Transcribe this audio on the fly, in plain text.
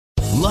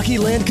Lucky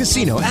Land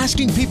Casino,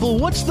 asking people,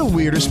 what's the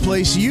weirdest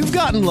place you've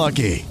gotten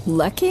lucky?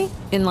 Lucky?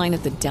 In line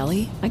at the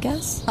deli, I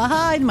guess?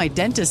 Aha, in my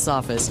dentist's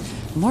office.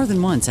 More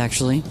than once,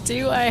 actually.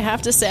 Do I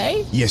have to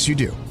say? Yes, you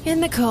do. In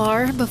the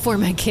car before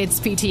my kids'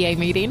 PTA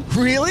meeting.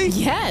 Really?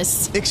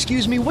 Yes.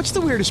 Excuse me, what's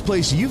the weirdest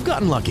place you've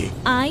gotten lucky?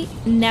 I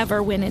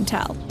never win and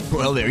tell.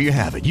 Well, there you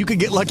have it. You can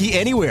get lucky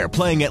anywhere,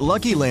 playing at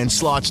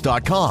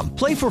LuckyLandSlots.com.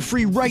 Play for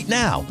free right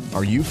now.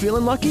 Are you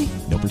feeling lucky?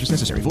 No purchase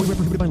necessary. Void where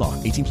prohibited by law.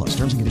 18 plus.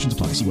 Terms and conditions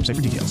apply. See website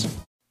for details.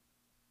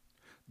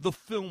 The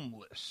film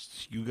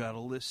list. You got a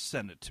list?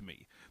 Send it to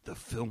me. The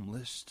film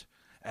list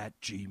at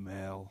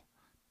gmail.com.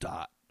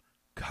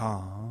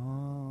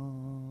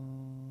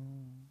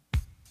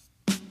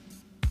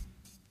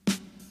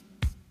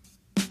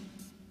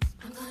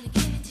 I'm gonna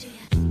give it to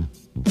you.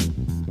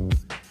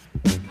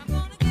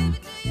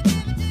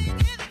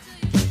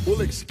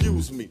 Well,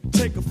 excuse me,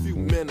 take a few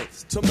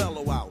minutes to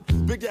mellow out.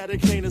 Big Daddy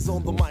Kane is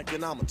on the mic,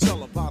 and I'ma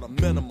tell about a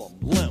minimum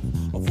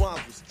length of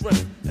rhymes with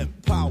strength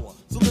and power.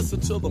 So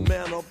listen to the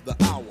man of the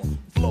hour.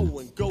 Flow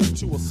and go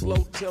to a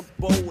slow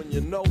tempo, and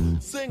you know,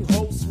 sing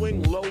ho,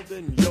 swing low,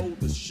 then yo,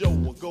 the show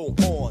will go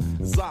on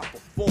as I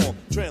perform,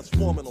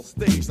 transforming on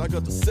stage like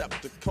a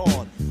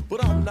Decepticon.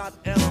 But I'm not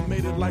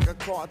animated like a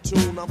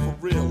cartoon, I'm for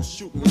real,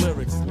 shooting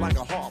lyrics like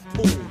a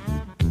harpoon.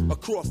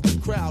 Across the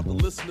crowd, the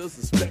listeners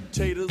and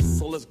spectators,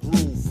 so let's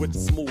groove with the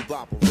smooth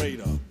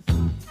operator.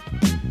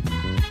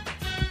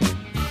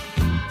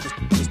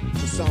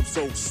 Just sound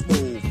so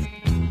smooth.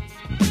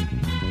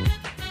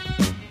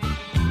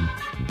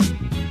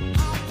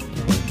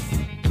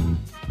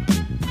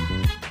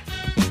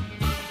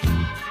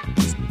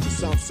 Just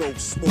sound so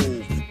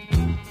smooth.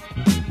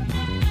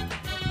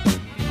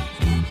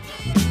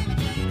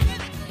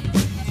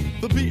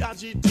 The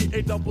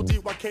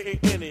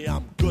B-I-G-D-A-double-D-Y-K-A-N-E,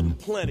 I'm good and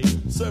plenty,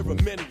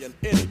 serving many and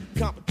any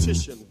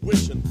competition,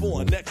 wishing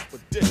for an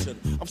expedition.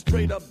 I'm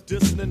straight up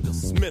dissing and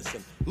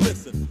dismissing.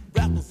 Listen,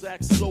 rappers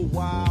act so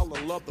wild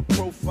and love the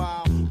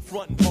profile,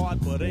 frontin'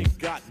 hard but ain't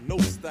got no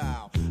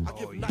style. I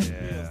give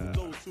nightmares to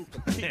those who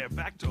compete. Yeah,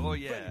 back to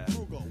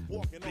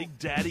Big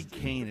Daddy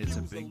Kane. It's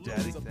a Big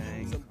Daddy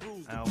thing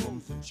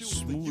album.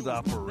 Smooth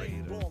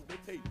Operator.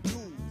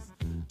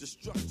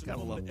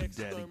 Gotta love Big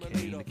Daddy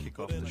Kane to kick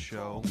off the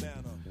show.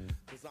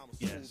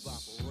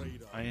 Yes,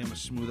 I am a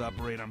smooth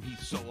operator. I'm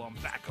Heath Solo. I'm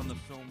back on the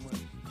film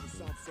list.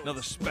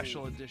 Another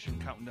special edition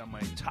counting down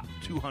my top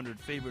 200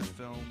 favorite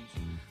films.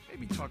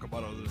 Maybe talk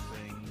about other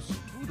things.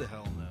 Who the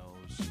hell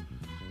knows?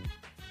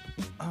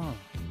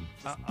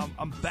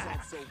 I'm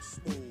back.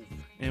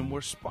 And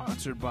we're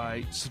sponsored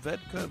by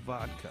Svedka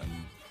Vodka,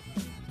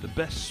 the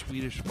best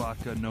Swedish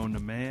vodka known to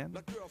man.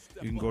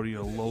 You can go to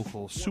your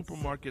local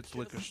supermarkets,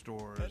 liquor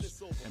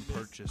stores, and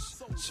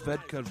purchase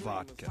Svedka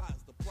Vodka.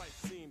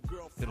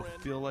 It'll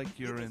feel like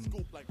you're in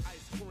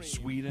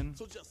Sweden,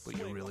 but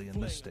you're really in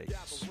the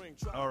States.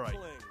 All right.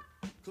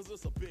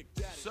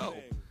 So,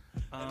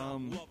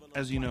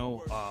 as you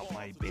know,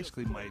 my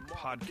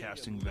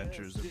podcasting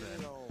ventures have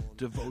been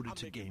devoted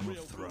to Game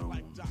of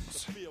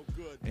Thrones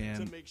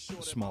and the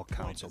Small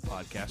Council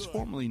podcast,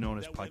 formerly known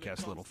as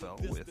Podcast Little Fell,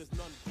 with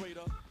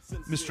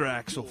Mr.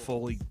 Axel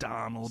Foley,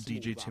 Donald,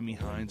 DJ Timmy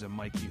Hines, and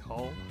Mikey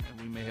Hull.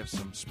 And we may have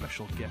some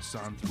special guests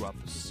on throughout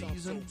the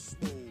season.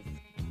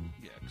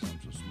 Yeah, because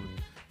I'm so smooth.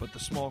 But the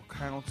Small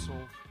Council,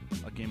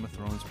 a Game of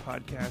Thrones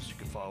podcast, you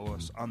can follow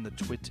us on the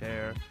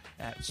Twitter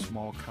at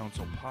Small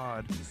Council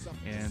Pod.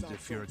 And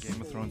if you're a Game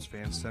of Thrones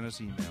fan, send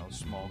us email,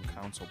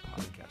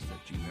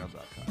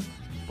 smallcouncilpodcast@gmail.com.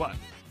 But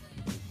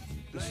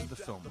this is the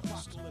film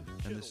list,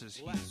 and this is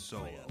Heath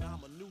Solo.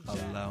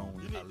 Alone.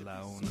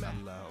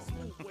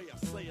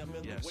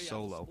 Yes,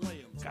 solo.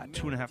 Got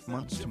 2.5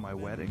 months to my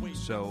wedding,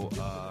 so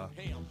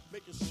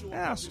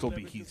I'll still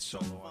be Heath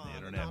Solo on the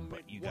internet,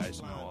 but you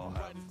guys know I'll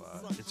have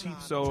it's Heath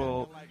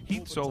Solo,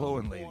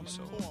 and Lady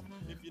Solo.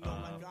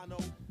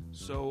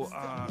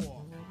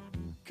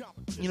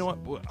 You know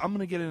what? I'm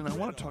gonna get in. I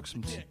want to talk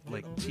some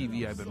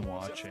TV I've been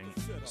watching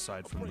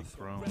aside from the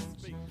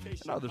Thrones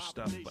and other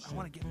stuff. But I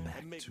want to get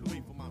back to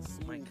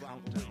my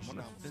countdown. I want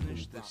to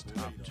finish this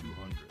top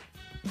 200.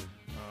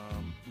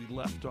 We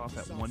left off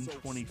at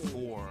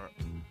 124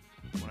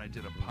 when I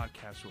did a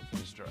podcast with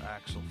Mr.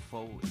 Axel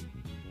Foley,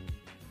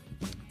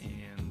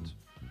 and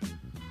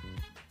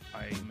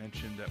I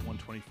mentioned that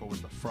 124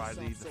 was the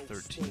Friday the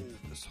 13th.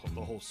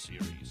 The whole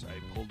series. I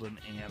pulled an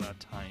Anna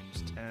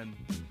times 10.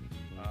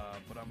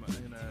 But I'm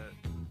going to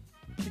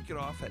kick it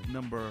off at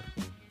number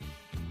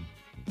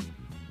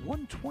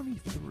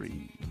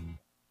 123.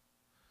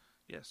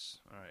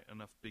 Yes, all right,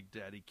 enough Big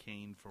Daddy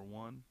Kane for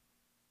one.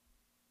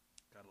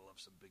 Gotta love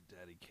some Big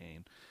Daddy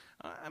Kane.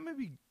 I may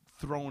be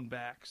throwing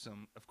back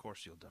some, of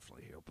course you'll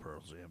definitely hear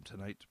Pearl Jam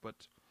tonight,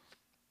 but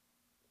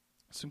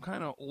some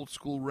kind of old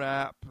school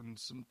rap and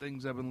some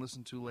things I've been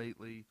listening to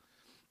lately.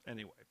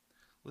 Anyway,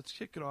 let's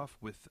kick it off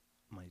with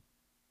my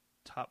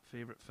top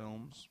favorite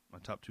films, my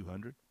top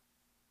 200.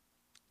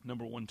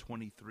 Number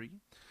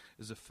 123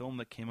 is a film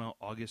that came out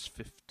August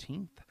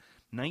 15th,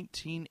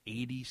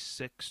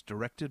 1986,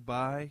 directed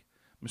by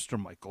Mr.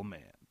 Michael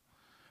Mann.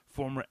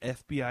 Former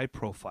FBI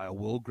profile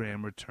Will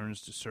Graham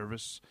returns to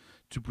service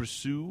to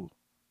pursue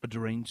a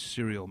deranged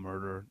serial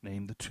murderer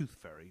named the Tooth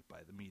Fairy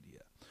by the media.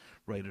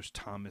 Writers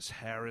Thomas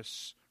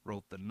Harris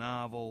wrote the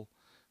novel.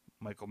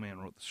 Michael Mann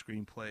wrote the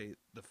screenplay.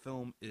 The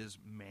film is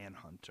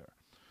Manhunter.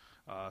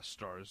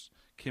 Stars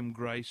Kim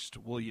Greist,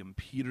 William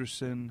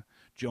Peterson,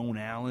 Joan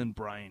Allen,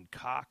 Brian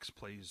Cox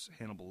plays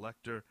Hannibal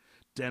Lecter,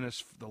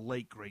 the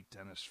late great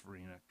Dennis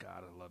Farina.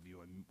 God, I love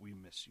you. We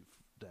miss you,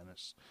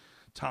 Dennis.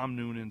 Tom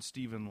Noonan,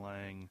 Stephen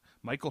Lang,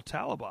 Michael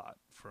Talbot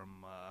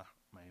from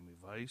Miami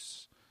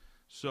Vice.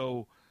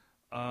 So,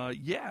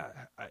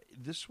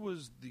 this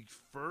was the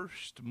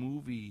first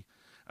movie.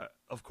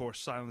 Of course,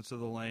 Silence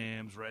of the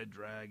Lambs, Red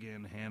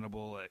Dragon,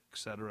 Hannibal,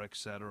 etc.,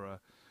 etc.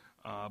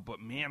 But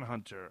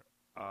Manhunter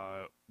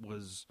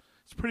it's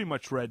pretty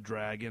much Red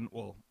Dragon.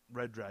 Well,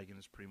 Red Dragon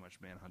is pretty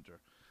much Manhunter,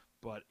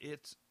 but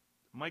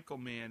Michael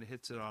Mann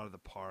hits it out of the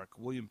park.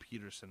 William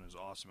Peterson is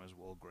awesome as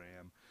Will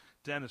Graham.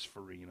 Dennis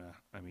Farina,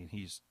 I mean,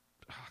 he's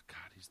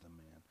the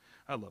man.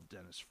 I love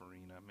Dennis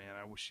Farina, man.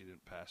 I wish he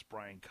didn't pass.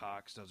 Brian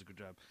Cox does a good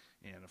job,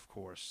 and of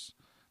course,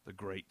 the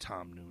great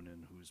Tom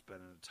Noonan, who's been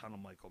in a ton of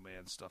Michael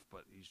Mann stuff,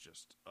 but he's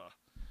just a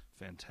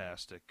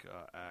fantastic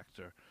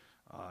actor.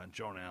 And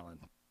Joan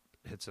Allen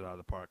hits it out of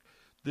the park.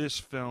 This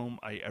film,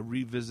 I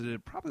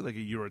revisited probably like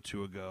a year or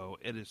two ago.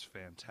 It is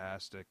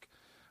fantastic.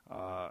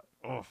 I'm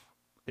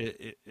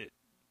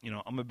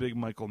a big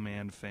Michael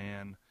Mann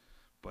fan,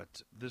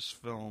 but this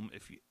film,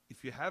 if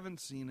you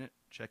haven't seen it,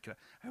 check it out.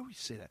 I always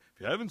say that.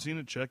 If you haven't seen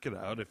it, check it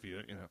out.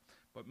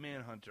 But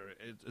Manhunter,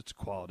 it's a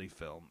quality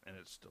film, and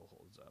it still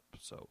holds up.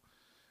 So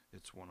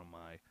it's one of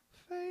my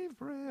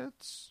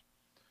favorites.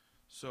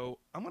 So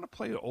I'm gonna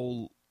play a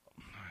little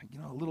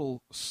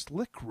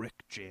Slick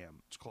Rick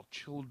jam. It's called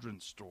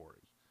Children's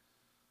Story.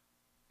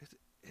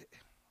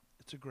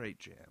 It's a great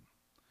jam.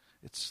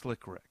 It's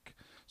Slick Rick.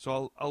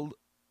 So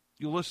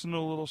you'll listen to a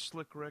little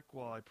Slick Rick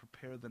while I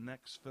prepare the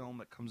next film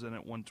that comes in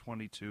at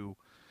 1:22.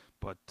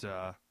 But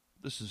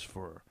this is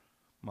for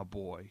my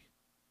boy,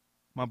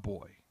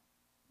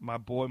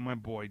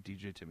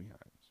 DJ Timmy Hines.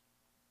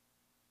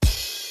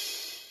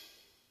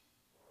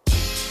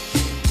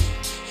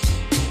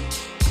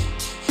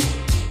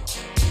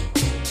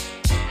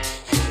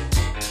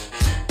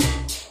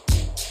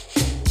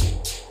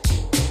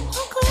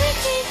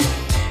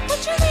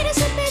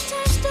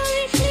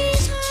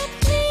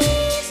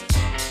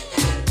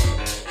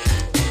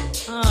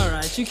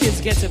 You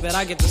kids get to bed,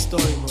 I get the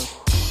storybook.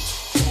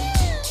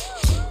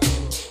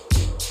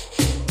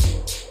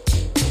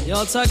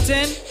 Y'all tucked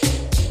in?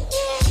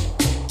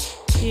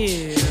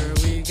 Here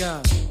we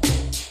go.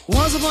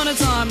 Once upon a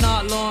time,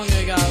 not long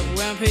ago,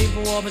 when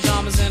people wore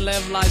pajamas and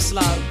lived life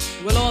slow,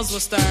 where laws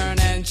were stern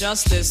and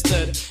justice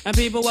stood, and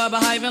people were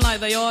behaving like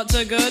they ought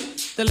to good,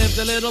 there lived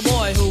a little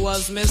boy who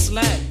was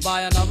misled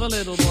by another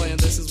little boy, and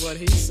this is what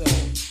he said.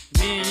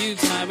 Me and you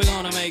tonight, we're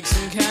gonna make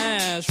some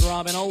cash,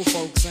 robbing old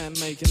folks and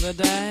making the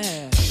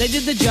dash. They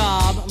did the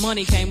job,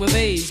 money came with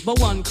ease, but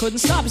one couldn't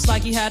stop, it's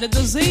like he had a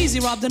disease. He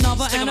robbed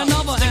another and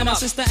another, and a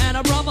sister and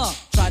a brother.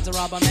 Tried to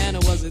rob a man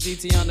who was a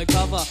DT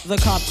undercover. The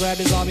cop grabbed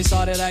his arm, he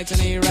started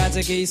acting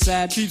erratic. He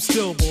said, "Keep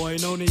still, boy,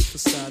 no need for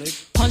static."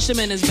 Punched him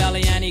in his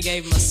belly and he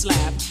gave him a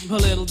slap.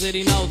 But little did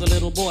he know the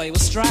little boy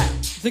was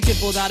strapped. The kid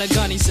pulled out a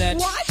gun, he said,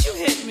 "Why'd you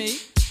hit me?"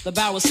 The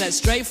barrel set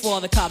straight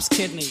for the cop's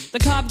kidney. The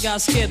cop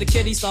got scared, the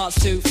kid he starts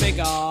to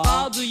figure,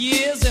 I'll do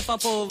years if I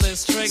pull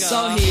this trigger.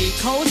 So he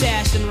cold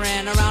dashed and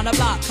ran around the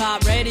block.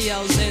 Cop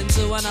radios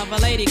into another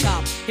lady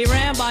cop. He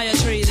ran by a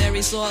tree, there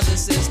he saw the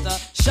sister.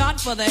 Shot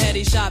for the head,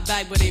 he shot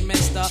back but he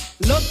missed her.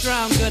 Looked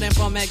round good and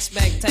from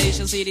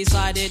expectations he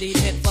decided he'd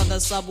hit for the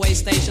subway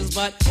stations.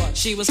 But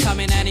she was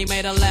coming and he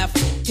made a left.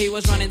 He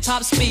was running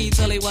top speed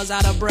till he was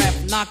out of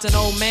breath. Knocked an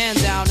old man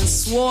down and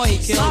swore he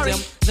killed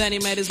him. Then he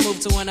made his move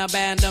to an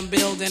abandoned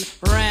building.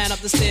 Ran up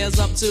the stairs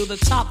up to the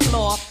top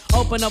floor.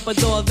 Opened up a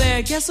door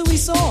there, guess who he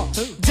saw?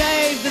 Who?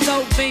 Dave, the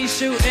dope fiend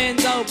shooting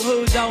dope.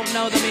 Who don't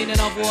know the meaning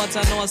of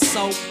water nor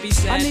soap, he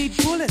said, "I need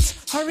bullets,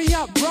 hurry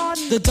up, run."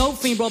 The dope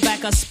fiend brought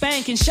back a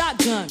spanking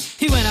shotgun.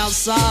 He went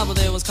outside, but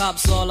there was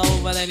cops all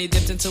over. Then he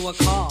dipped into a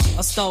car,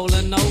 a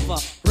stolen Nova.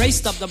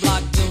 Raced up the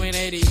block doing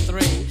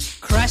 83.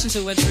 Crashed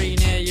into a tree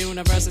near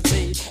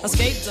University.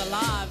 Escaped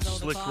alive, though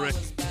Slick the car Rick,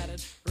 was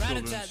battered.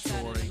 Children's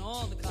Story.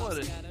 What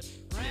a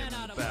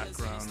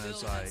background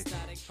as I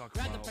talk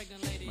about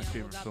my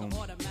favorite film,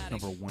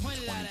 number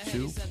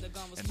 122.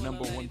 And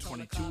number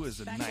 122 is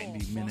a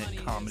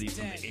 90-minute comedy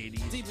from the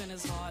 80s.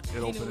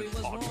 It opened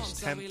August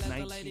 10th,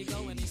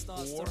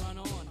 1984.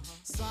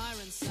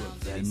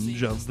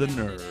 Revenge of the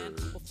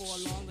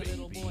Nerds,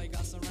 baby.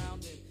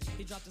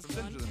 Revenge of the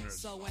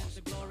Nerds.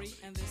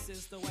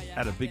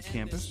 At a big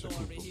campus, a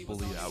group of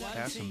bullied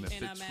outcasts and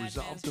misfits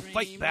resolve to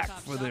fight back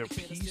for their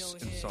peace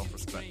and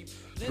self-respect.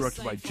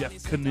 Directed by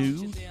Jeff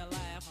Canoe.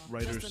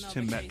 Writers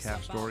Tim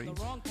Metcalf story.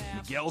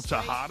 Miguel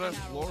Tejada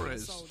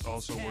Flores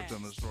also worked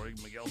on the story.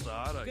 Miguel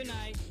Tejada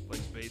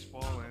plays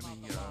baseball and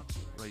he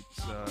writes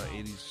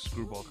 80s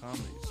screwball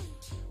comedies.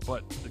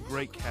 But the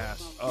great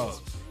cast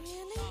of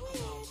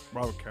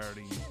Robert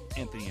Carradine,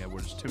 Anthony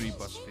Edwards, Timmy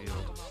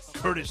Busfield,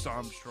 Curtis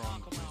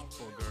Armstrong, who plays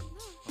Booger,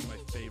 one of my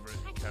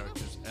favorite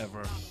characters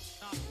ever.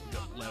 We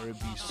got Larry B.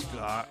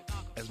 Scott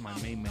as my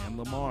main man,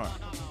 Lamar.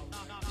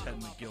 Ted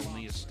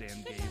McGilney as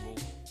Stan Gable.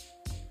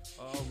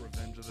 Oh,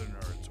 Revenge of the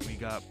Nerds. We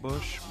got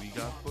Bush.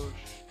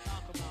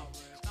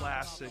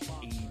 Classic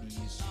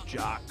 80s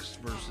jocks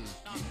versus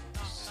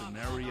geeks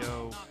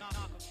scenario.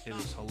 It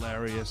is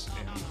hilarious,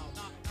 and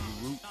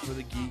we root for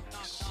the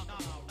geeks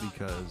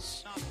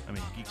because, I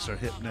mean, geeks are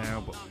hip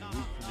now, but we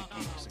root for the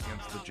geeks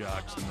against the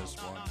jocks in this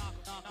one,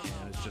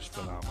 and it's just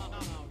phenomenal.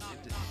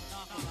 It did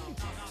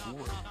 4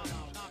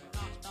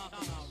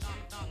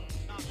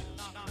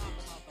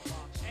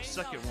 The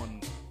second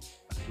one,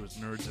 I think it was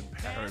Nerds in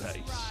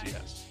Paradise,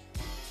 yes.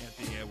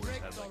 Anthony Edwards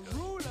had like a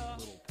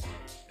little part.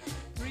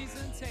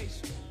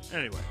 Presentation.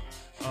 Anyway,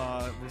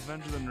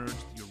 Revenge of the Nerds,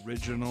 the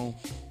original,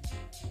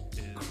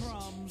 is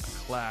a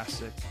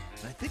classic.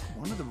 And I think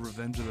one of the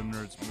Revenge of the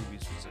Nerds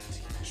movies was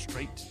a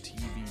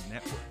straight-to-TV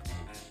network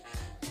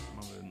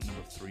movie.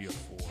 Number 3 or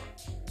 4.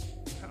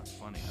 Kind of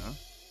funny, huh?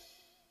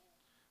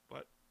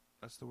 But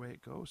that's the way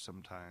it goes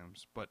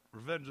sometimes. But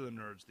Revenge of the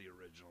Nerds, the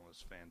original,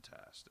 is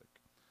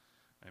fantastic.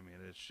 I mean,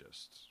 it's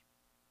just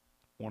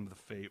one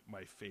of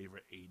my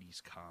favorite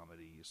 80s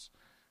comedies.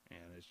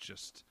 And it's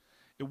just...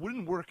 It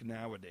wouldn't work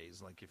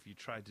nowadays, like if you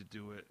tried to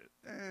do it,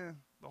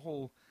 the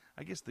whole,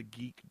 I guess the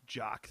geek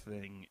jock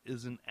thing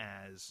isn't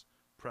as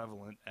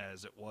prevalent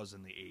as it was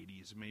in the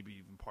 80s, maybe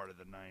even part of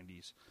the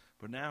 90s.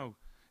 But now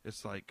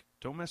it's like,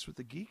 don't mess with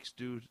the geeks,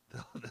 dude.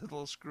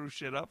 They'll screw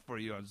shit up for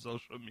you on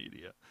social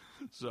media.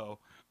 So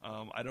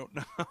I don't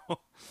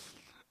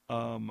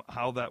know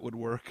how that would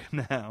work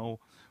now,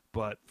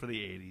 but for the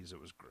 80s it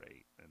was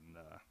great. And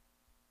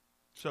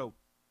so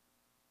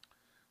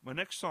my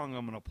next song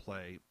I'm going to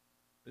play,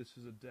 this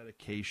is a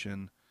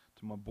dedication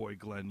to my boy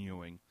Glenn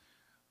Ewing.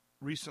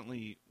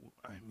 Recently,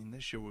 I mean,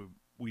 this year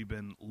we've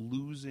been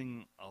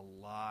losing a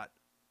lot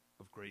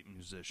of great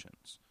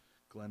musicians.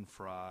 Glenn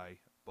Frey,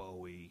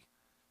 Bowie,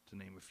 to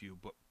name a few.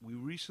 But we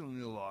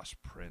recently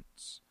lost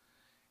Prince.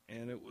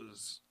 And it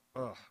was,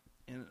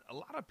 and a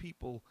lot of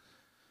people,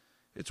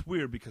 it's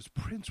weird because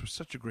Prince was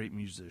such a great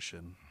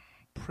musician.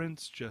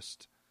 Prince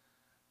just,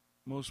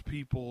 most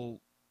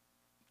people...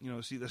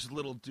 see this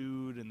little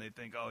dude and they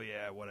think, oh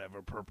yeah,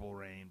 whatever, Purple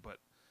Rain. But,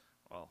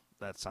 well,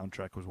 that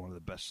soundtrack was one of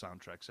the best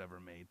soundtracks ever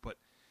made. But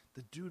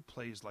the dude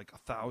plays like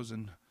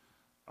 1,000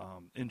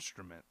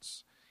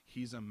 instruments.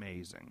 He's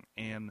amazing.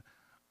 And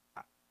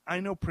I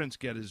know Prince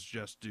get his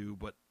just due,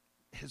 but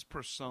his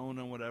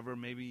persona, whatever,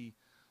 maybe,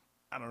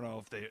 I don't know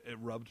if it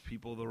rubbed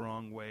people the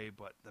wrong way,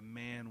 but the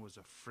man was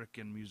a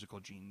frickin' musical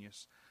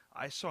genius.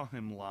 I saw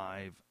him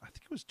live, I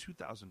think it was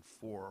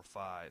 2004 or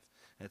 5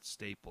 at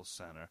Staples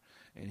Center,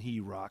 and he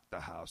rocked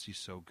the house. He's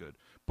so good.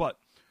 But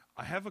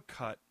I have a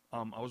cut.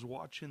 I was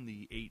watching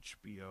the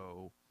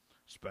HBO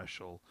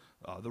special,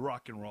 the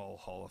Rock and Roll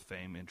Hall of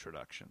Fame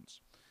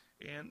introductions,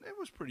 and it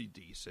was pretty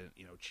decent.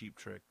 Cheap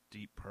Trick,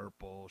 Deep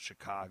Purple,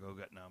 Chicago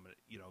got nominated,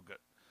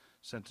 got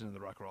sent into the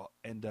Rock and Roll.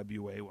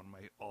 NWA, one of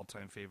my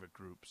all-time favorite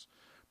groups.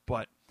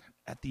 But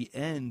at the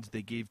end,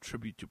 they gave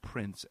tribute to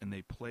Prince, and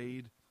they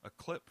played a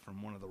clip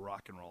from one of the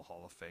Rock and Roll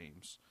Hall of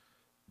Fames.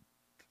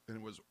 And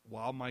it was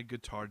While My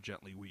Guitar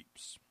Gently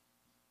Weeps.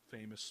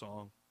 Famous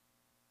song.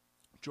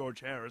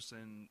 George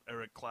Harrison,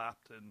 Eric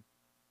Clapton.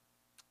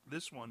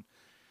 This one,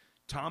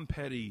 Tom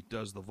Petty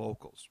does the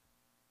vocals.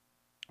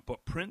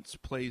 But Prince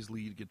plays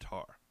lead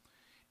guitar.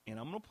 And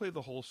I'm going to play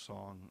the whole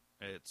song.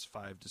 It's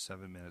 5 to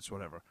 7 minutes,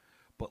 whatever.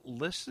 But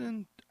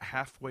listen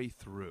halfway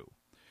through.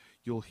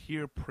 You'll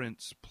hear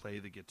Prince play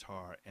the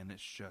guitar, and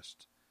it's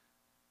just...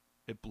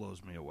 It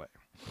blows me away.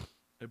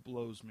 It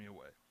blows me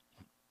away.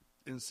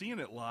 And seeing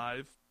it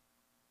live,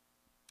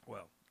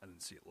 well, I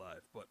didn't see it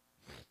live, but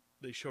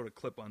they showed a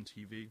clip on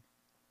TV.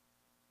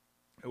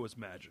 It was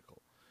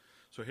magical.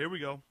 So here we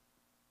go.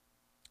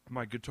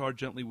 My Guitar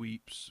Gently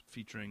Weeps,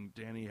 featuring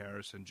Danny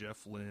Harrison,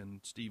 Jeff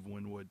Lynne, Steve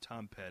Winwood,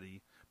 Tom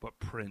Petty, but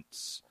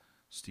Prince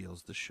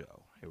steals the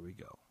show. Here we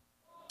go.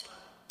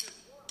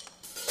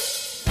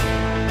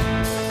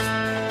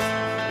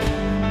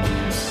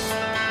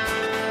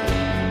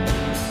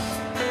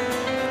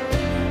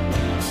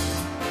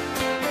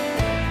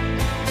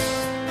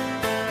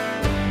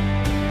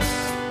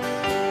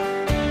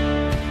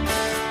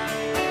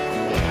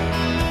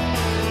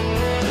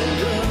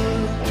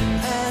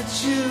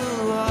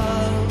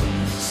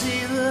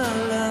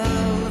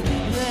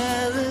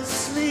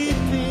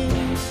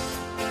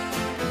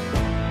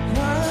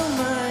 While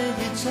my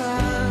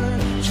guitar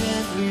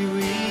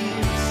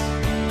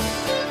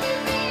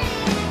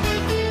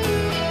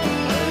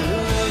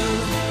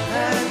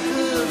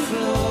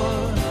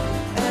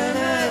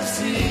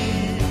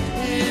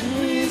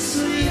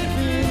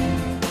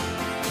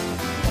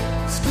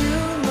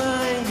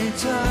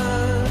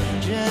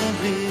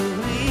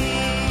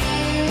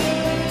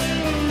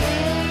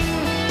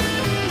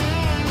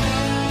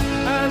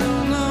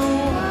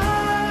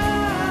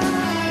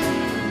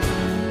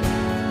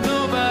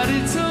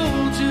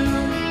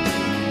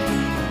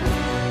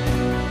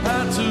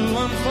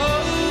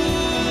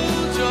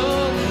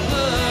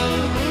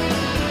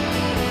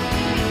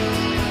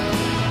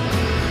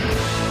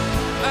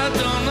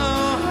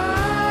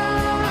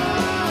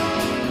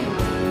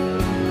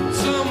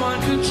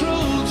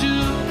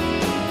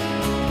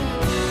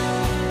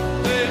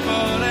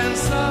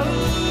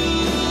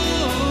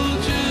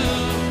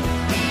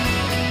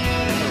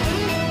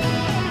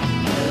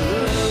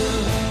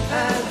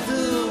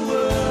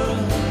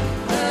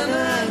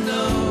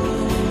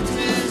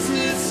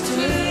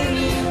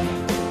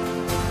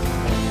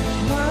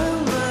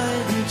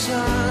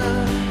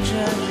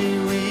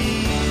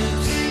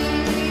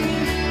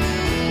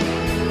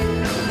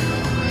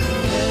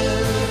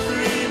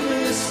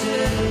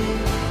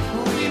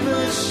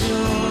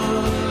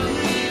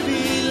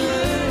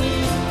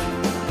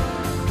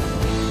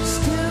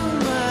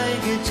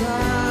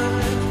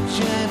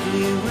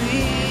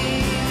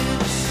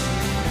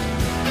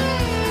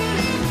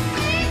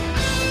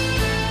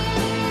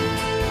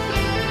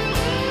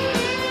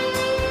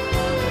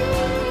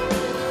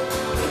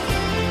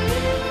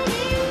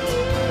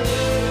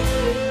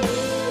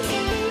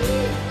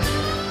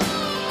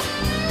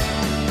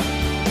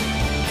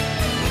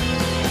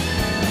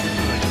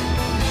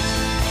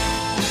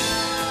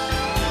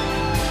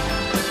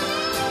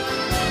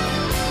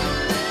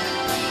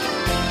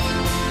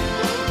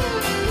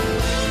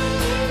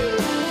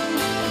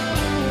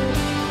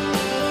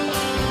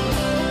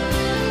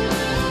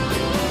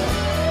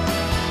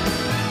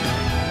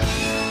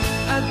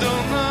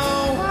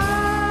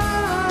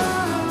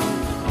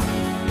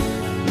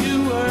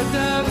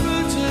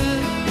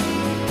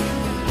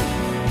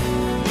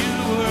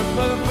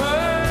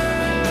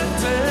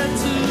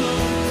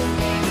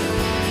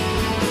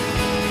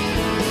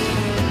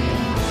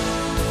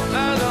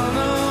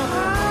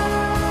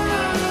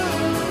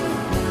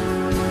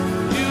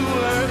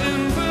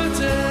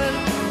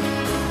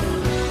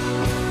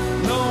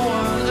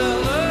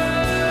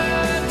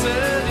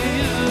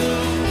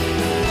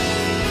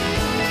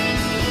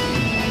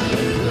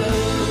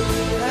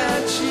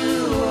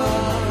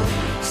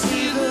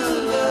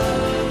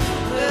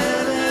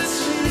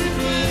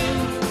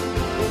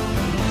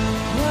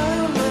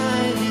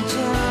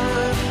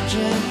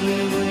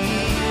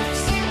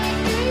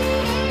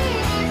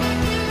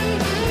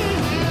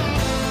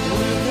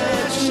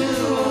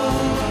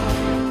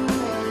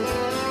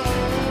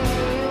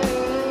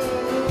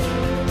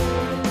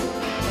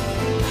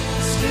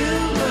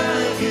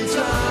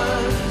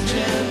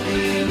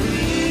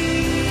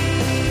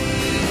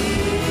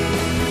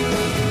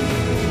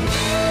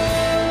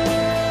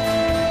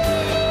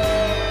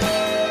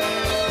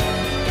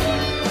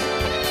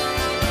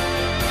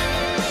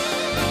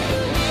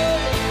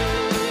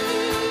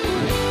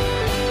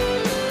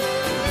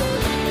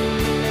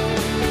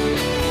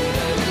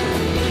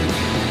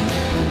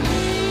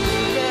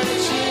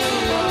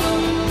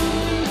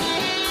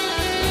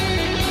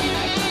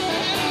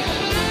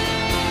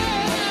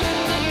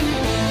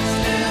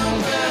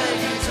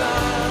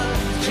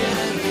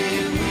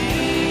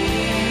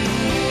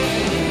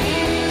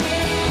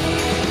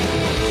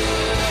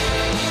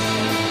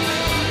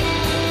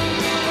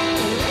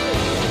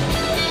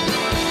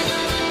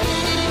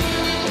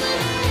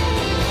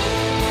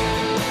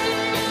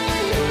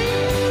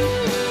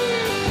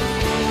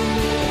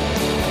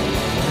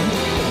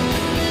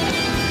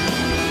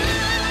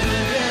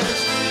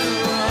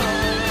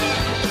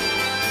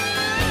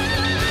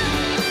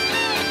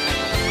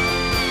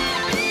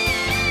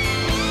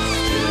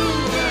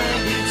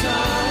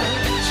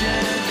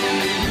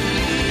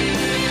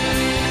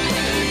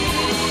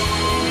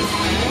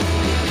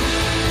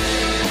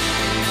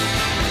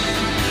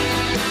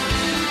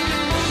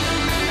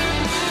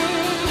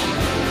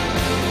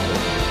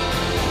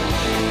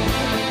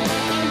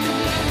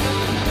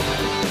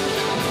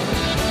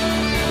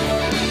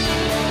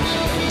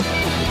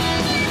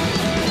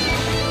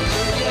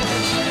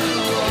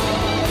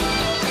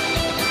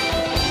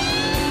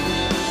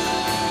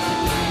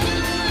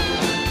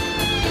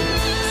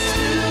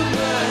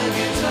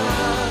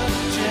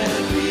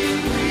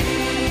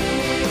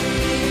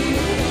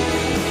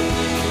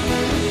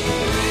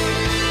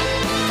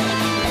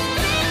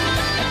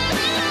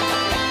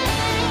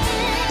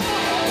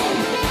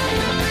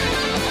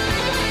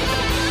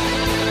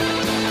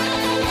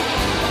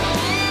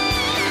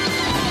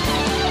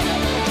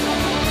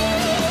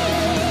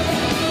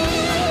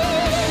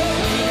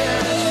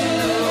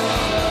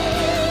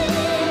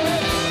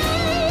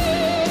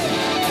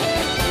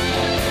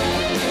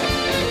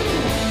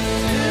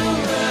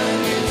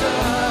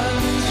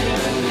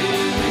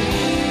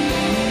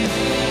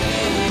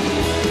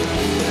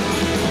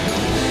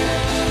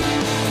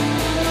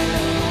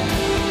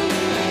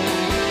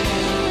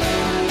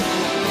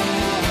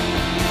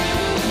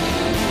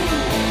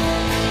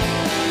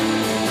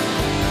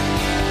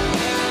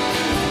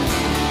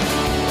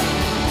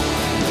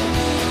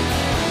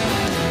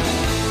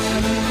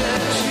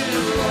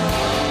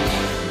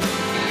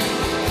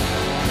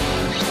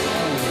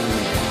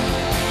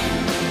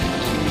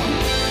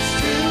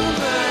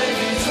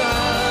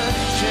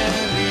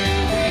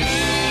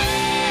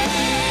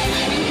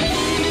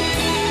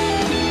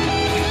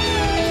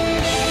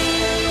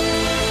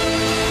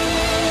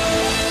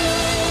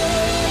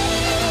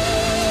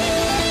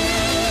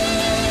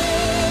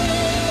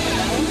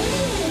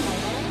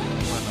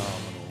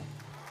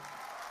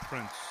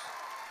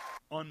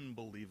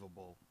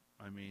Unbelievable.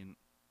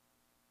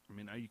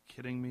 Are you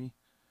kidding me?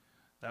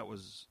 That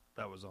was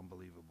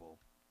unbelievable.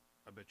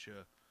 I bet you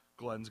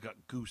Glenn's got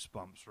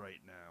goosebumps right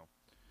now.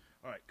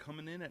 All right,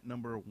 coming in at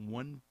number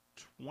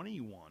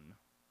 121.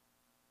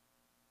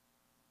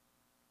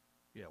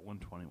 Yeah,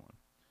 121.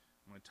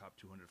 My top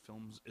 200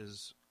 films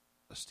is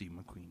a Steve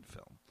McQueen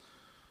film.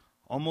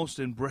 Almost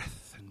in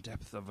breadth and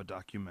depth of a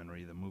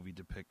documentary, the movie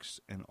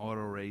depicts an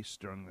auto race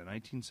during the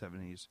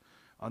 1970s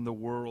on the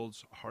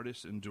world's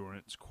hardest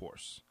endurance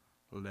course,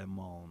 Le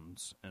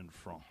Mans in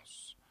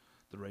France.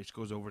 The race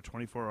goes over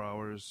 24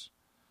 hours,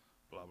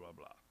 blah, blah,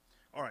 blah.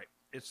 All right,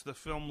 it's the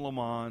film Le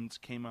Mans,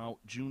 came out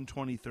June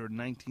 23rd,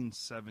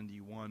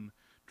 1971,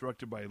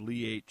 directed by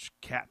Lee H.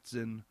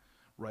 Katzin.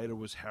 Writer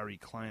was Harry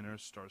Kleiner,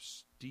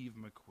 stars Steve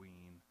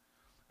McQueen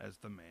as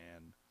the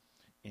man.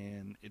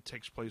 And it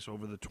takes place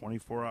over the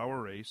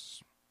 24-hour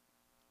race.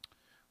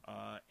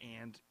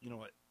 And, you know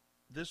what,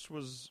 this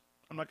was,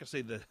 I'm not going to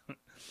say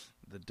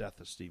the death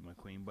of Steve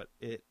McQueen, but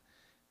it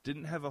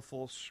didn't have a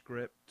full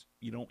script.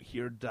 You don't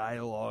hear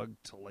dialogue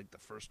till like the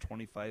first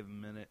 25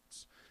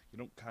 minutes. You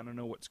don't kind of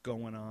know what's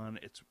going on.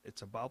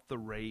 It's about the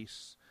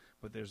race,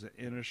 but there's an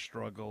inner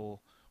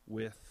struggle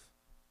with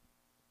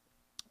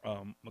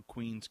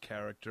McQueen's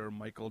character,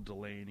 Michael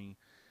Delaney.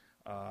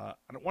 I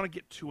don't want to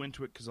get too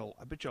into it because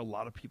I bet you a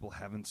lot of people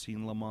haven't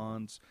seen Le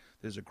Mans.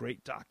 There's a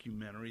great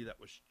documentary that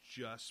was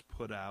just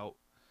put out.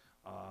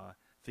 I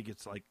think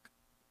it's like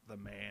The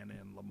Man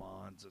in Le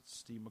Mans. It's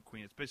Steve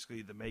McQueen. It's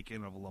basically the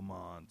making of Le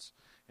Mans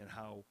and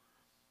how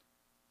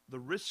the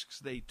risks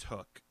they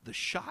took, the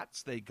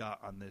shots they got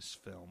on this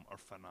film are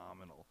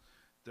phenomenal.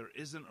 There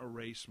isn't a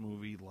race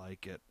movie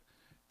like it.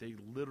 They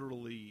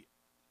literally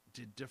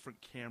did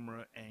different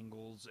camera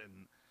angles,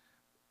 and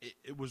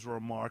it was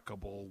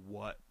remarkable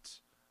what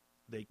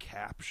they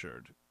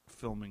captured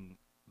filming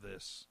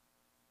this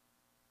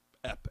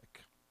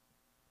epic.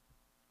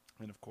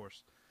 And of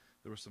course,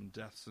 There were some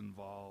deaths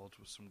involved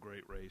with some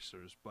great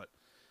racers, but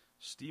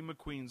Steve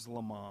McQueen's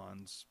Le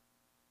Mans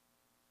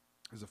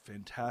is a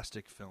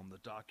fantastic film. The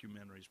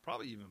documentary is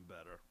probably even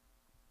better.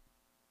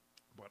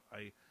 But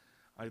I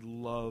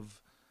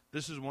love...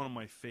 This is one of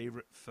my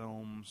favorite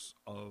films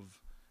of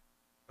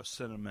a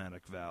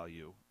cinematic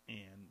value,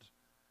 and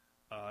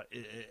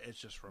it's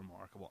just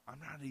remarkable. I'm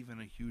not even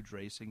a huge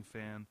racing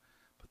fan,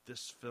 but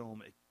this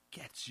film, it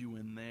gets you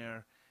in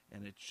there,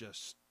 and it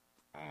just...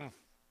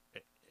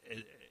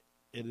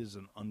 It is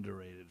an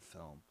underrated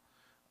film.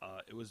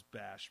 It was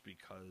bashed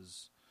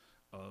because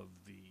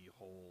of the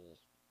whole,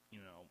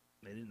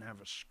 they didn't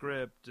have a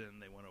script,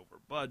 and they went over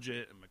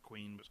budget, and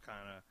McQueen was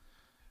kind of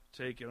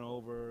taking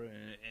over,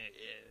 and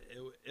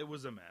it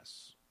was a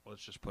mess.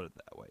 Let's just put it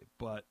that way.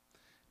 But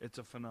it's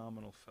a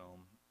phenomenal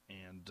film,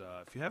 and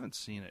if you haven't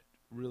seen it,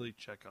 really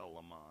check out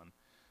Le Mans.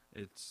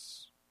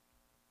 It's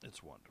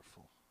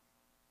wonderful.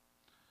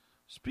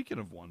 Speaking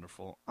of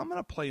wonderful, I'm going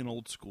to play an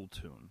old school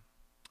tune.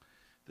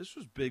 This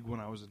was big when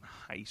I was in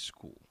high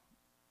school,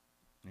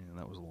 and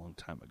that was a long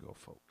time ago,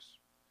 folks.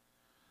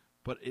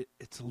 But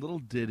it's a little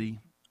ditty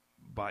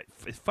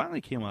it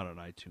finally came out on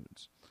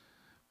iTunes,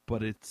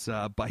 but it's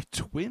by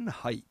Twin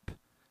Hype.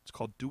 It's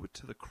called "Do It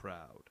to the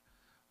Crowd."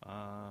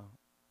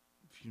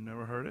 If you've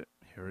never heard it,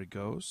 here it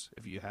goes.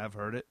 If you have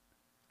heard it,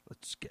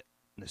 let's get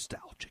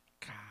nostalgic.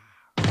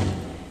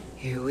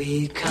 Here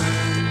we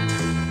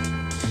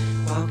come,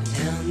 walking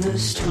down the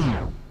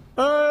street.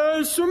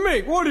 Hey,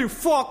 Shamik, what are you,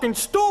 fucking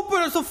stupid?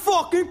 There's a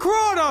fucking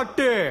crowd out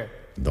there.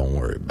 Don't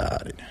worry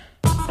about it.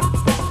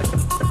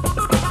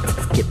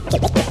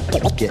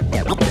 Get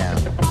down.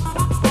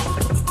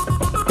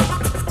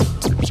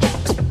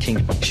 King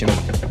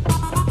Shamik.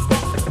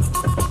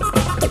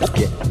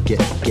 Get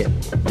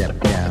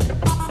down.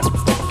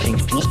 King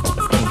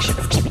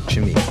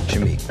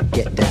Shamik,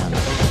 get down.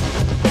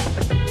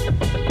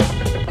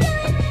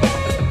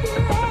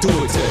 Do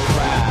it to the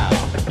crowd.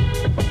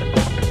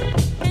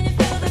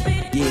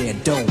 Yeah,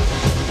 don't.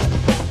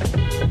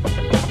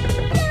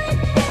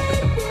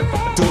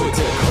 Do it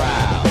to the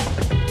crowd.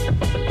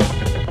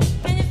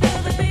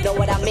 Know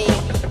what I mean?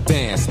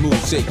 Dance, move,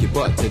 shake your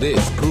butt to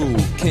this groove.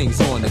 King's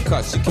on the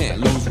cuts, you can't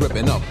lose.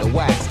 Ripping up the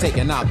wax,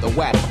 taking out the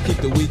whack. Keep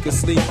the weak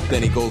asleep,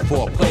 then he goes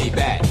for a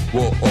playback.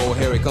 Whoa, oh,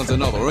 here it comes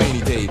another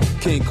rainy day.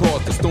 King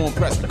calls the storm,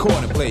 press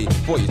record and play.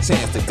 For your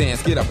chance to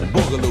dance, get up and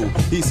boogaloo.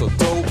 He's so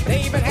dope,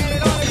 they even had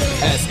it on you.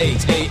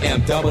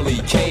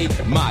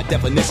 SHAMEEK, my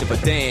definition for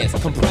dance.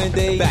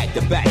 Comprende? Back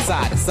to back,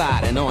 side to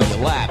side, and on your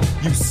lap.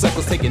 You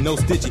suckers taking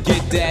notes, did you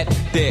get that?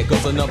 There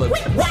goes another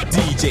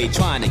DJ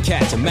trying to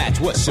catch a match.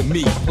 What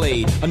Shamik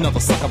played? Another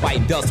sucker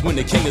biting dust when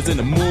the king is in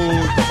the mood.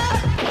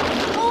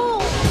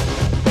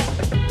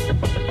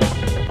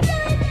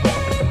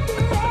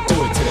 Do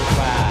it to the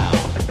crowd.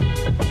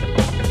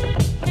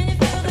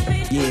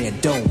 Yeah,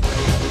 don't.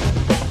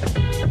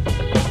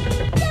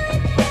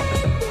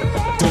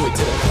 Do it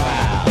to the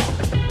crowd.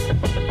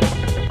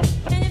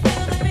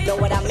 Know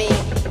what I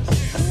mean?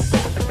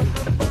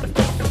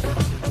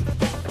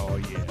 Oh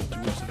yeah, Do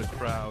It to the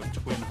Crowd,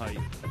 Twin Hype.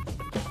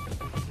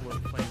 We're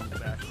playing in the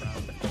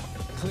background.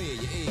 Clear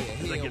your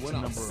ear, hear what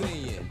I'm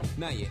saying.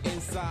 Now you're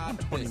inside,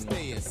 then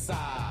stay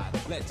inside.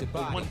 Let your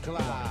body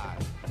glide.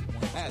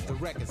 As the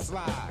record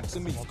slides,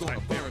 Shamik's gonna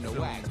burn the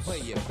wax. Play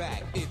it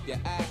back. If you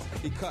ask,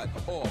 he cut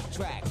off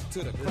tracks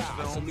to the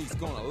crowd. Shamik's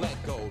gonna let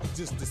go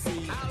just to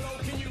see how low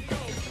can you go.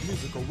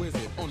 Musical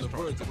wizard on the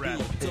verge of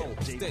being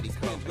dope. Steady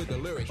spins with the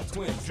lyrics,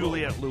 twins.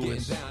 Juliette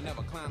Lewis down,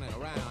 never clowning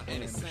around,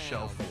 and it's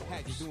Michelle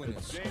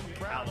Forbes.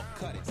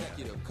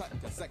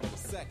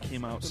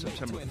 Came out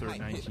September 3rd,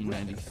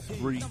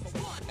 1993.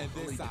 And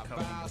this I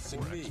vow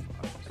Shamik.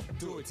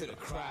 Do it to the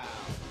crowd.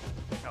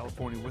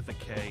 California with a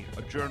K.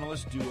 A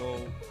journalist duo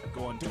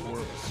go on tour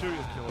of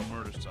serial killer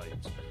murder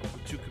sites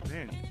with two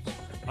companions,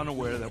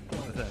 unaware that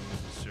one of them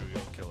is a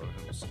serial killer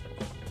himself.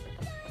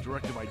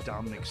 Directed by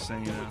Dominic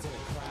Sena.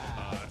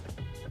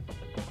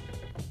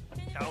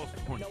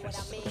 California. I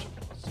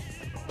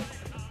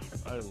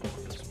love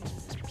this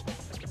movie.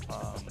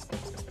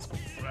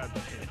 Brad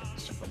Pitt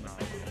is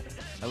phenomenal.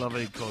 I love how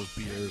he calls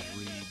beers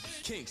reeds.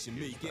 King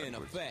Shamik in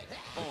effect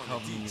on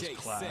Covenant the is DJ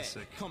classic.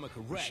 set. Coming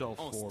correct Michelle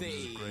on Forbes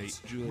is stage. great.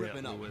 Juliette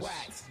Ripping up Lewis.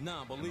 wax.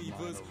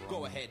 Non-believers, And go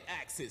Roma. ahead,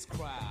 axe his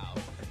crowd.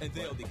 And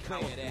they'll declare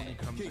California that.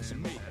 comes King in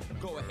Shamik, at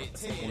go number ahead,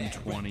 tear that.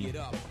 120. Wreck it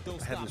up.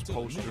 Don't I had stop this till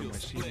the poster in my needle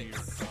senior year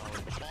splits. of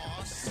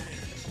college.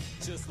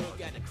 Just look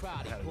at the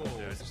crowd he I had it there,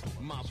 I pulls. just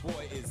love My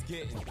boy is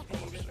getting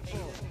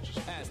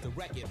as the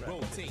record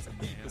rotates.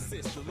 He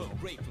persists to look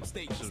great from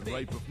state to This is state.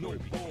 right before No he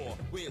became more.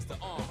 Where's the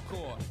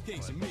encore? King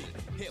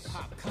Shamik, hip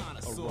hop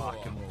connoisseur.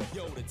 rock and roll.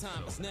 Yo, the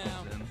time is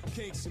now.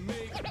 King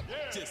Shamik,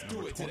 just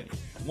do it to the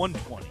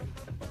 120.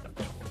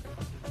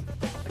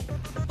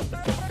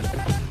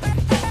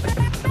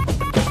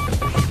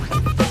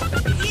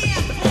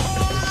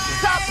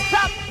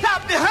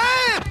 Stop the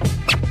hand!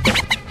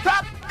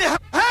 Stop the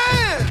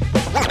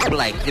hand!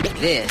 Like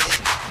this.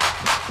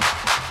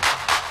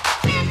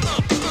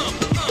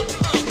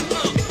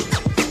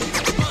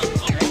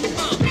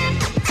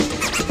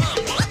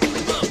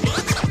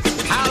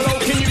 How low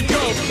can you go?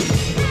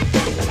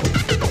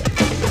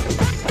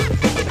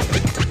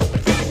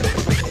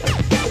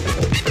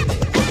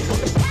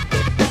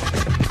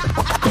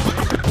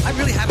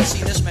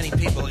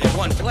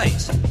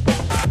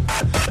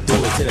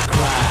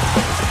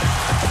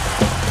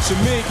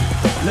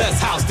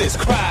 Let's house this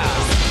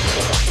crowd.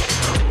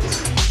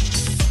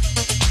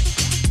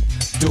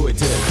 Do it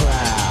to the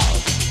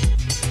crowd.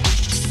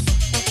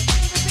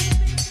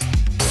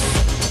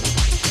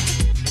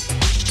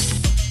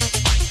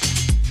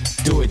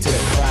 Do it to the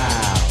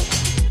crowd.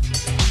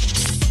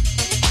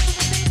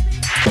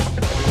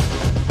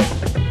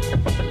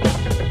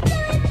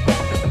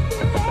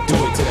 Do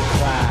it to the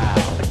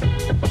crowd.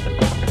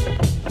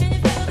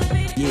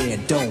 Yeah,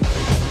 don't.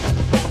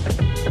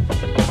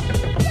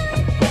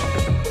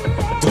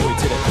 Do it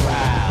to the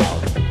crowd.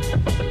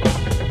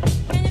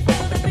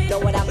 Know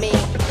what I mean?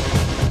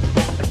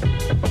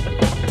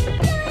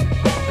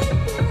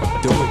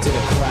 Do it to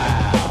the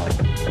crowd.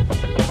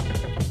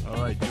 All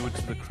right, Do It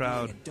to the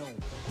Crowd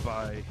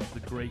by the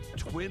great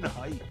Twin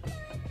Hype.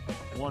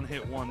 One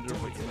hit wonder,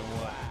 but you know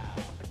what?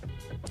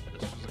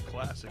 This was a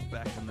classic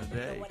back in the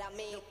day.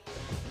 You're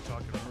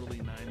talking early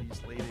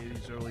 90s, late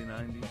 80s, early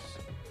 90s.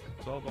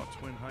 It's all about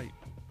Twin Hype.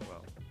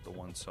 Well, the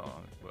one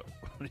song, but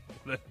what are you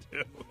going to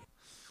do?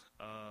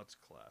 It's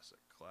classic.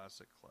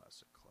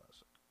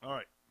 All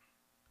right.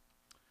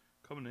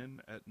 Coming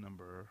in at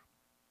number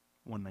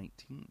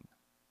 119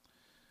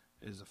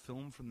 is a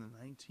film from the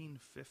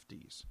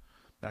 1950s.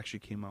 It actually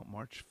came out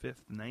March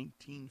 5th,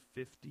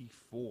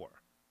 1954.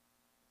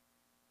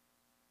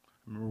 I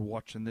remember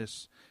watching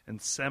this in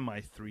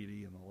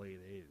semi-3D in the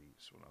late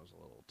 80s when I was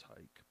a little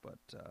tyke.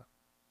 But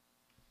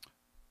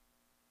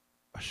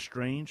a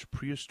strange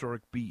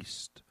prehistoric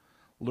beast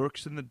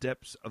lurks in the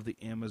depths of the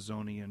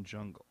Amazonian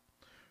jungle.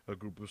 A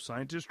group of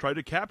scientists try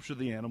to capture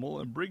the animal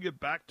and bring it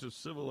back to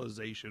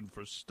civilization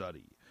for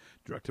study.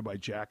 Directed by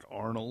Jack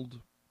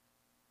Arnold.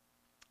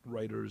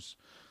 Writers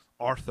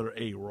Arthur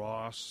A.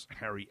 Ross,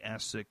 Harry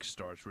Essex,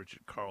 stars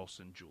Richard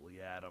Carlson,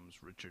 Julie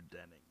Adams, Richard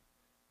Denning.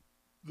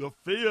 The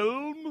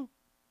film,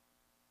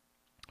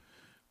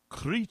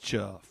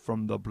 Creature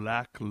from the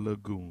Black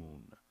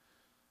Lagoon.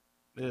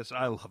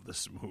 I love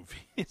this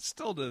movie. It's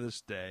still to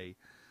this day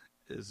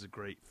is a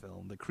great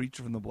film. The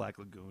Creature from the Black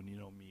Lagoon. You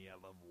know me, I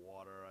love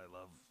water. I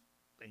love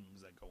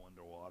things that go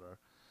underwater.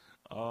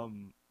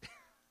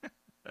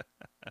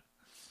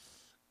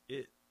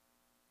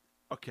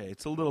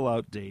 It's a little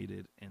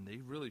outdated, and they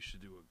really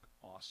should do an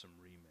awesome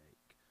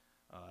remake.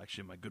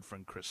 Actually, my good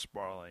friend Chris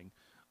Sparling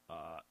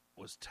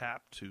was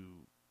tapped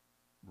to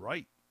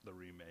write the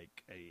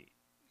remake. He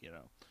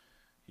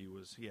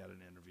had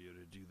an interview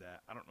to do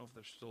that. I don't know if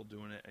they're still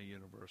doing it at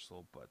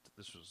Universal, but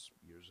this was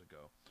years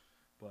ago.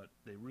 But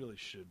they really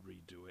should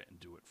redo it and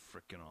do it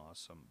frickin'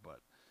 awesome.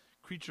 But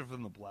Creature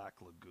from the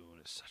Black Lagoon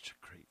is such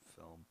a great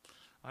film.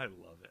 I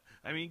love it.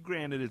 I mean,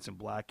 granted, it's in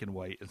black and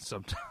white, and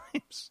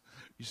sometimes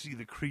you see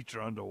the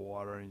creature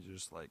underwater, and you're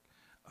just like,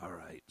 all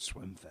right,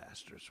 swim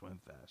faster.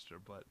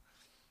 But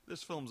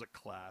this film's a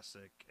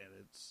classic, and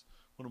it's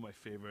one of my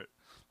favorite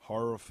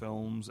horror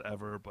films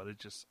ever, but it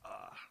just,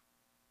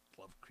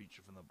 love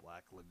Creature from the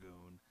Black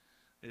Lagoon.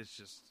 It's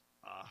just,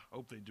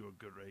 hope they do a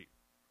great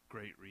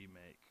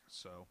remake.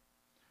 So,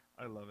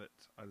 I love it.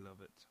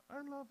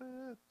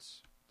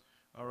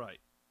 All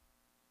right.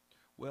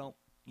 Well,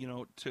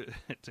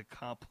 to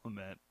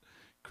compliment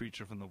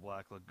Creature from the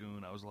Black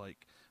Lagoon, I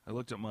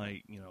looked at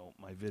my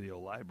video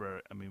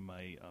library,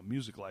 my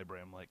music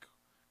library, I'm like,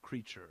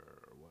 Creature,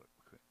 or what?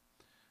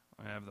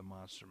 I have the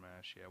Monster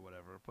Mash, yeah,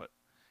 whatever. But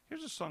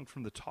here's a song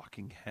from the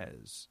Talking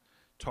Heads,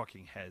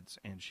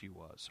 and she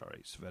was,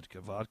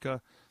 Svedka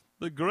Vodka,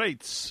 the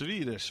great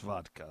Swedish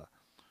vodka,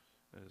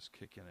 is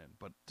kicking in.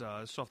 But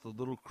it's off the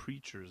Little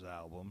Creatures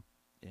album,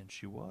 and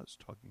she was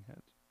Talking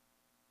Heads.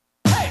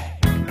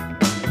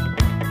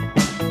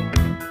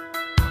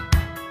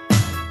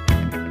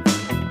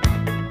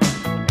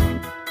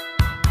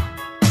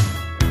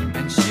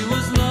 She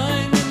was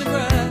lying in the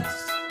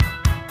grass,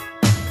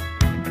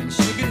 and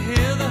she could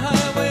hear the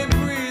highway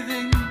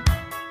breathing,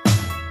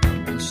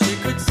 and she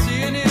could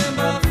see a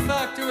nearby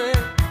factory.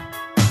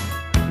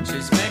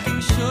 She's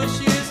making sure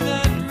she is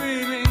not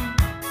dreaming.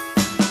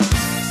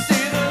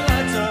 See the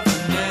lights of the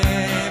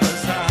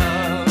neighbor's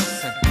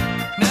house, and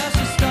now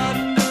she's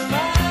starting to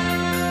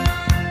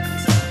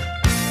rise.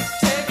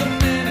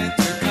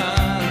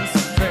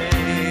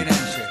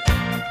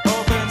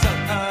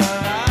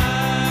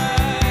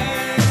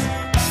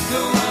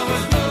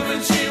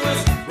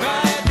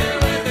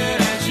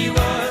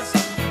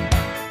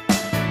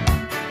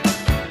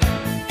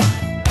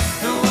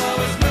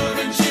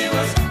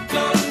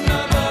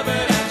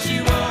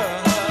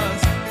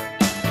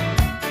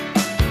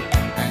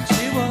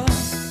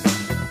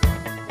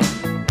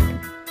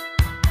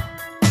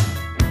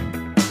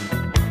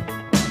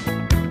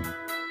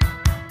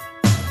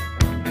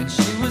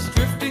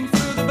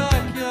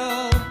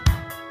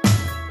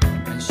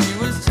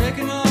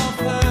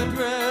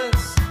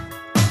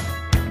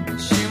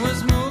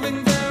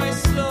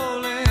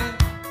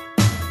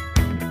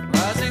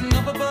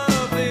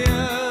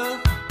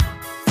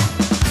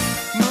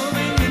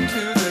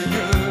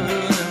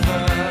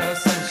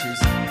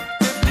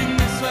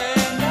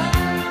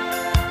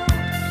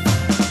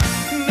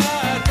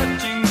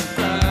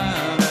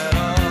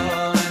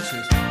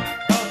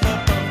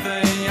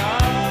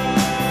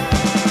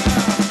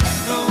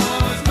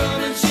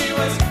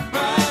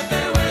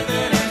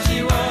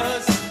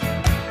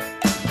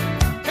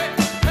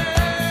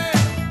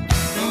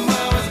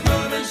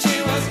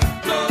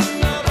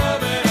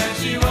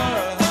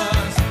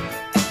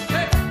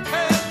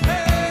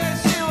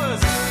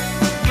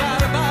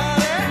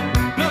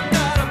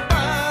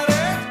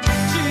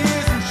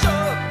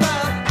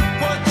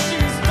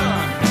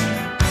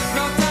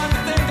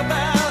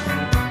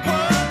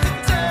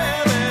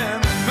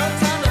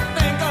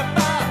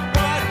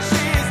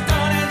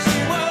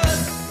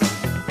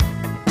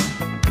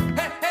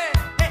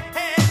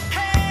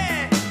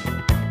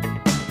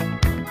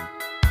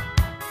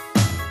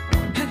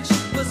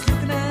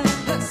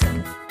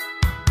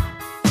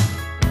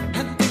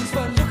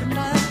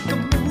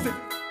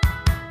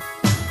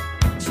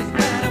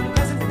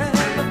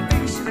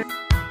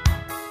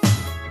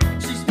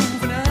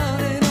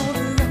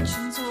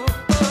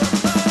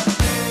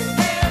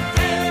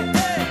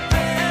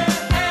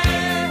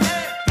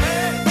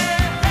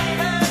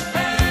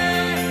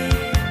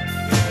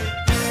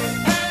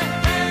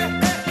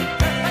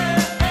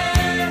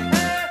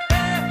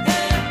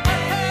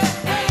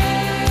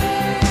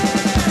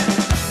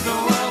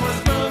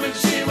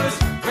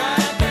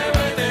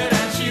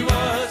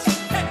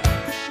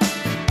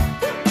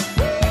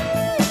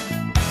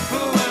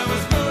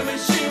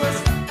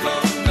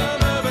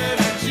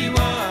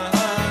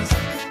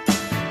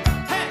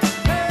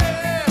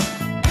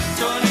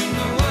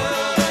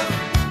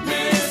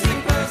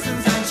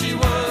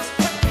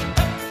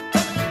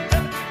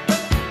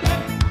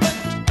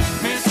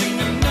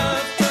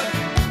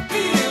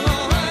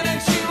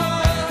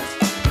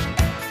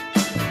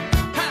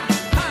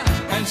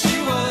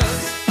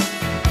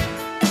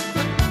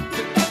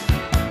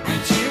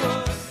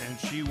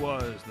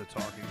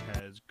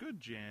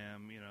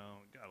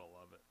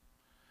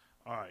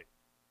 All right.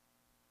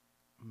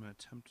 I'm going to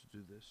attempt to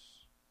do this.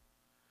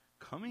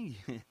 Coming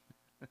in.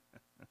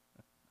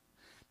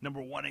 Number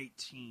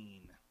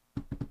 118.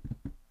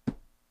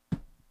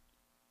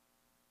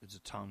 It's a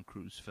Tom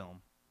Cruise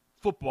film.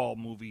 Football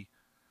movie.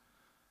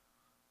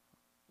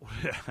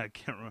 I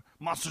can't remember.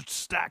 Monster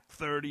Stack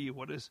 30.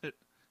 What is it?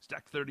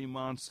 Stack 30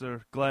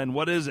 Monster. Glenn,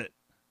 what is it?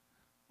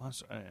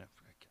 Monster. I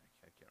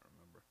can't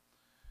remember.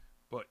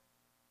 But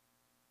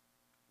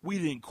we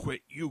didn't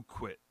quit. You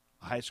quit.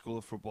 A high school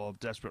of football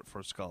desperate for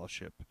a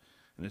scholarship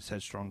and its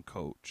headstrong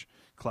coach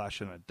clash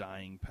in a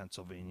dying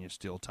Pennsylvania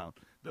steel town.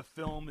 The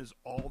film is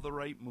all the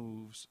right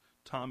moves.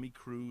 Tommy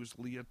Cruise,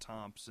 Leah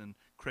Thompson,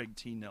 Craig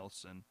T.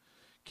 Nelson.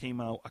 Came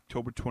out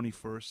October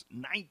 21st,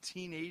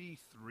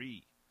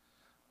 1983.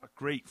 A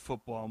great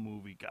football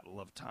movie. Gotta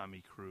love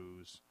Tommy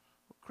Cruise.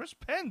 Chris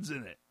Penn's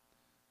in it.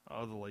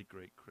 Oh, the late,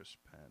 great Chris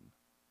Penn.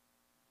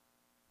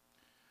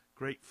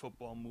 Great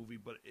football movie,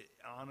 but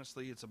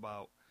honestly, it's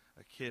about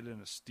a kid in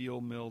a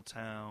steel mill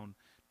town.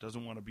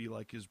 Doesn't want to be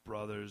like his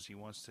brothers. He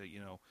wants to,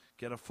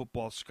 get a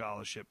football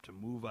scholarship to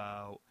move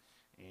out.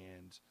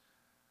 And,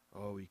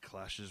 he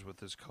clashes with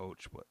his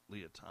coach. But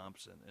Leah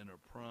Thompson in her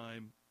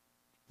prime,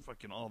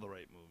 fucking all the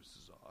right moves.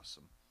 This is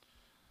awesome.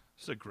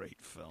 It's a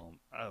great film.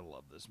 I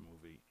love this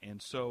movie. And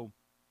so,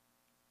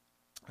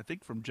 I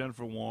think from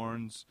Jennifer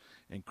Warnes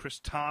and Chris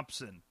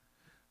Thompson,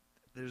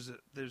 there's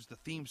the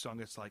theme song.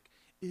 It's like,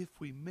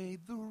 if we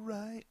made the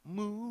right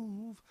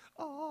move,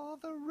 all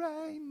the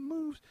right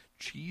moves.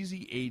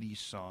 Cheesy 80s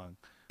song.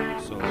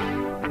 So,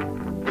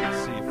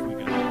 let's see if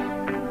we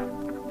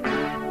can.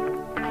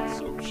 It's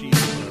so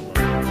cheesy, but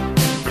I love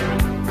it.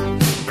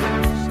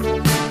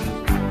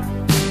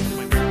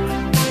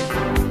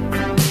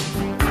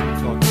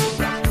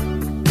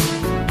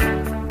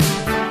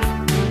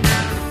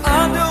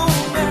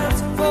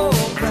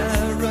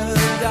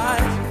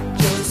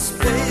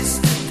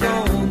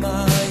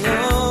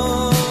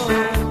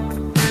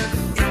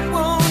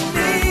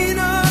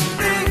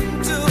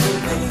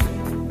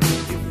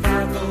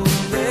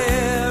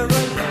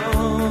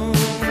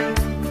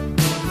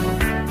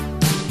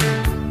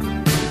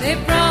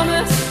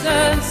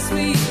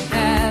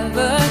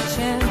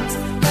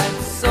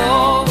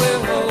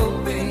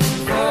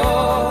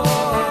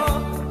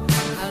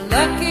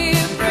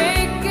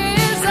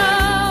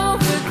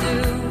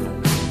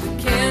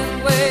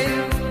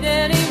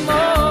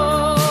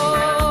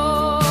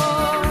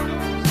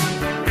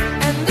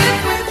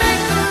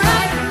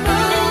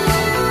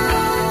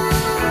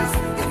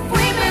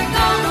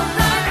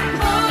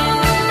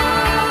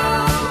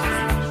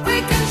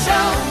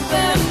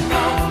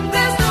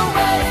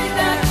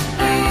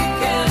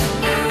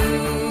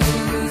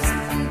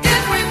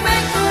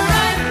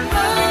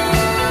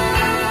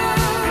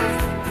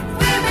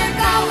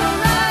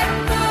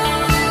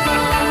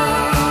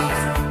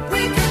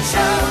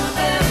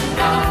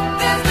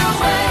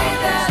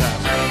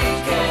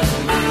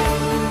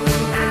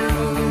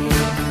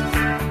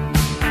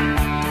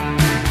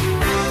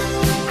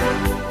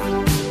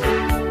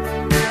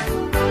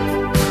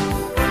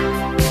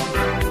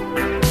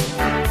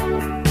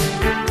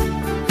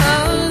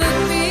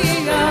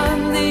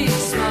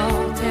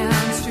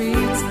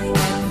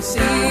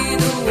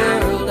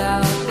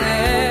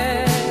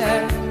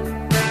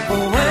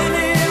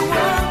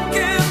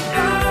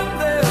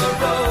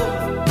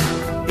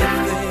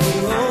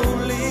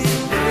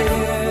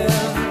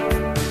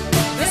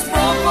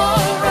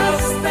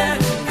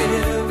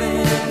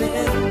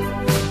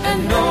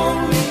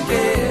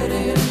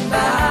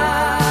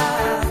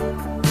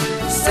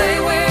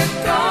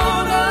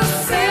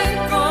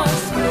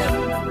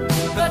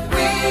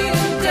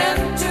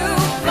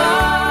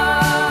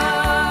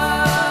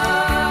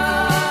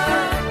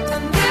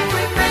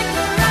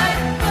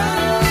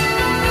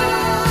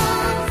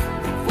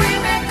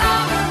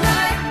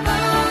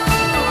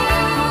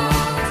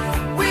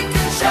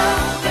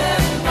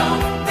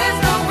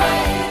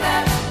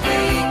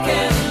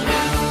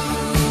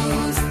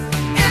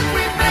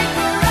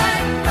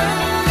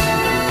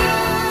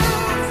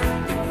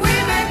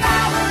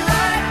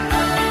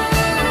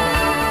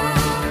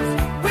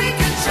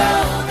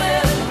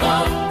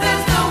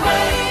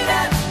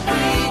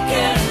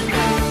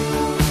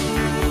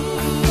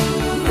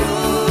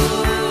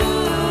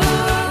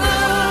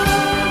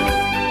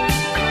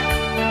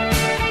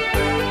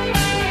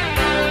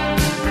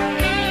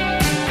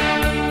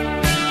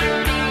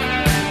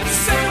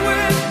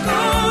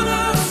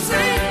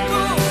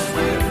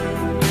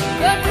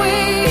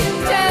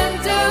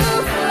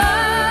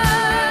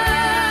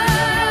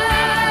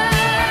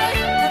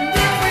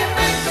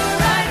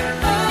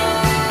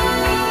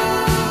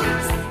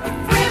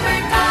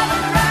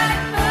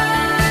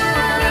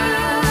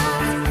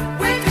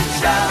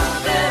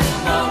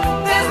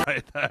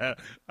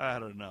 I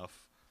had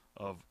enough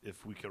of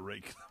if we could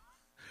rake them.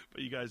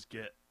 But you guys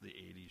get the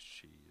 80s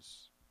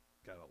cheese.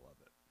 Gotta love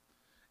it.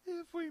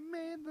 If we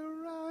made the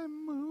right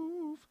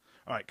move.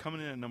 All right,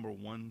 coming in at number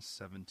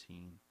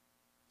 117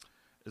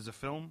 is a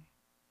film.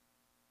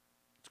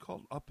 It's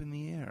called Up in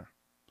the Air.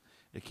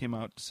 It came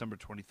out December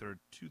 23rd,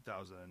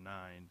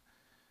 2009.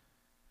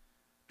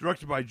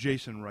 Directed by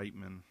Jason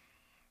Reitman,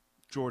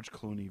 George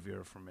Clooney,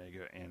 Vera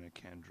Farmiga, Anna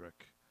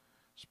Kendrick.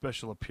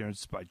 Special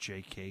appearances by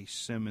J.K.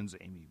 Simmons,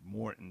 Amy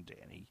Morton,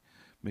 Danny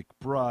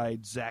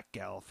McBride, Zach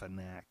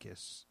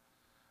Galifianakis.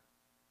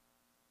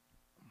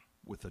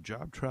 With a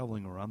job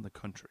traveling around the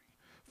country,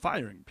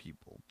 firing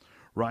people,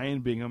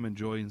 Ryan Bingham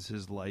enjoys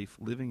his life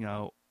living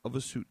out of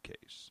a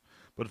suitcase,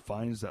 but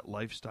finds that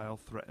lifestyle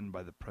threatened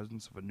by the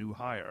presence of a new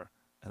hire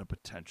and a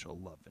potential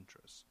love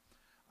interest.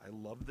 I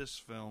love this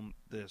film.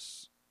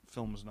 This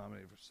film was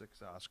nominated for 6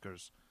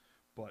 Oscars,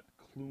 but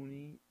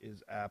Clooney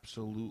is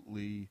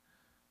absolutely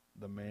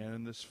the man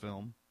in this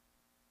film.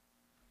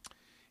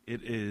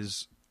 It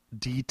is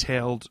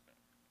detailed,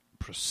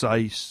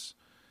 precise,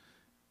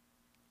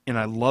 and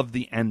I love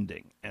the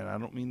ending. And I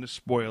don't mean to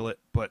spoil it,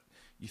 but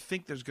you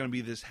think there's going to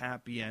be this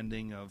happy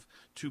ending of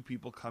 2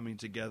 people coming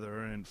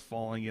together and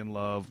falling in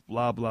love,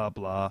 blah, blah,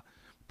 blah,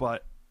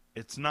 but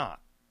it's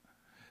not.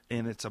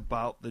 And it's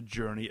about the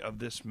journey of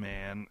this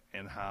man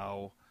and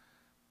how,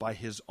 by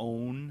his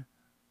own,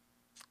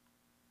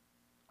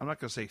 I'm not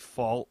going to say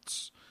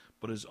faults,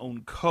 but his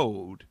own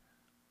code,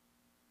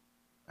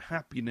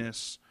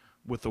 happiness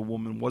with a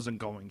woman wasn't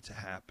going to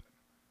happen.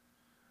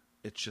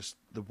 It's just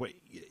the way.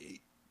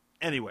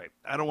 Anyway,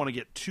 I don't want to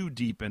get too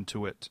deep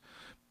into it,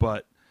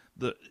 but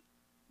the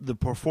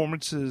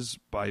performances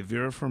by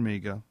Vera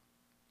Farmiga,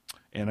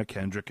 Anna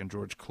Kendrick, and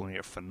George Clooney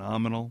are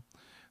phenomenal.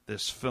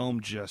 This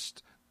film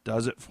just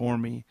does it for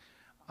me.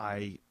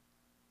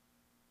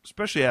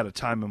 Especially at a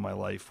time in my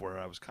life where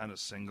I was kind of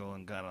single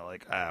and kind of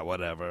like,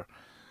 whatever.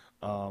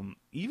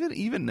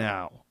 Even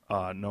now,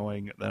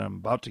 knowing that I'm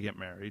about to get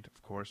married,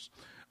 of course,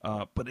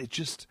 but it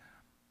just,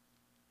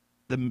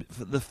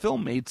 the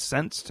film made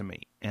sense to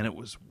me, and it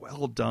was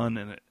well done,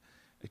 and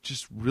it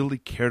just really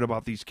cared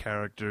about these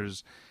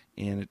characters,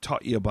 and it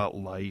taught you about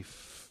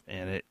life,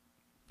 and it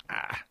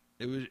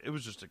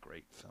was just a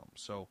great film.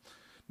 So,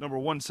 number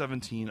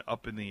 117,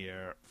 Up in the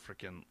Air.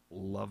 Freaking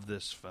love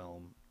this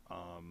film.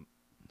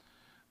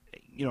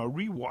 I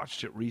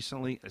rewatched it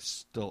recently. It's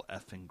still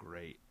effing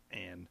great,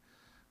 and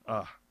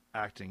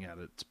acting at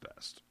its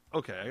best.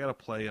 Okay, I gotta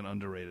play an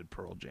underrated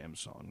Pearl Jam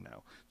song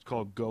now. It's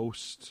called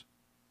Ghost.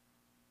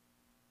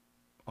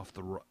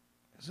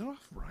 Is it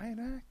off Riot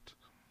Act?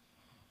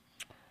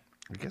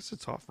 I guess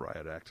it's off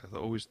Riot Act. I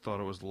always thought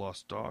it was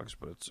Lost Dogs,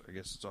 but I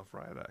guess it's off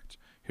Riot Act.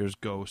 Here's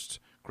Ghost.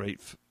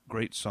 Great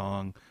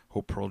song.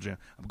 Hope Pearl Jam.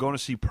 I'm going to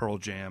see Pearl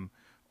Jam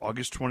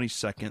August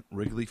 22nd,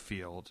 Wrigley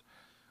Field.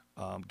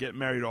 Getting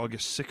married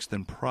August 6th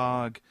in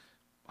Prague.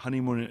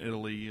 Honeymoon in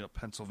Italy, a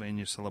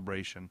Pennsylvania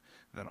celebration.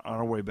 Then on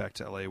our way back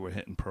to LA, we're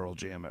hitting Pearl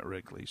Jam at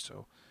Wrigley.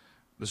 So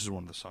this is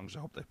one of the songs I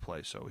hope they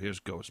play. So here's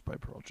Ghost by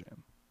Pearl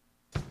Jam.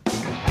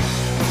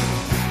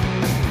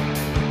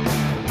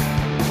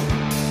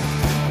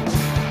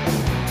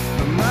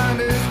 The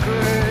mind is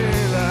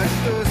gray like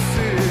the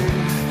sea,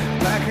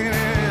 lacking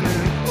in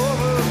and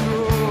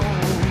overgrown.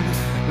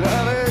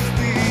 Love is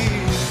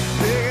deep,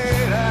 dig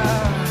it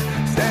out,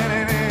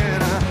 standing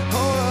in a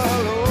hole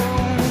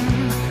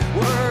alone,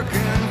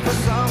 working for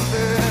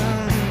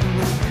something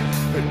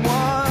that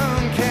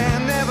one can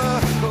never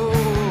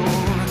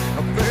hold.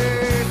 A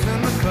face in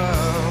the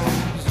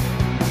clouds,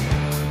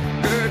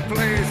 good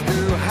place to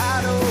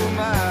hide, oh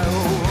my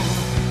oh.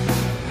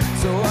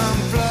 So I'm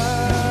flying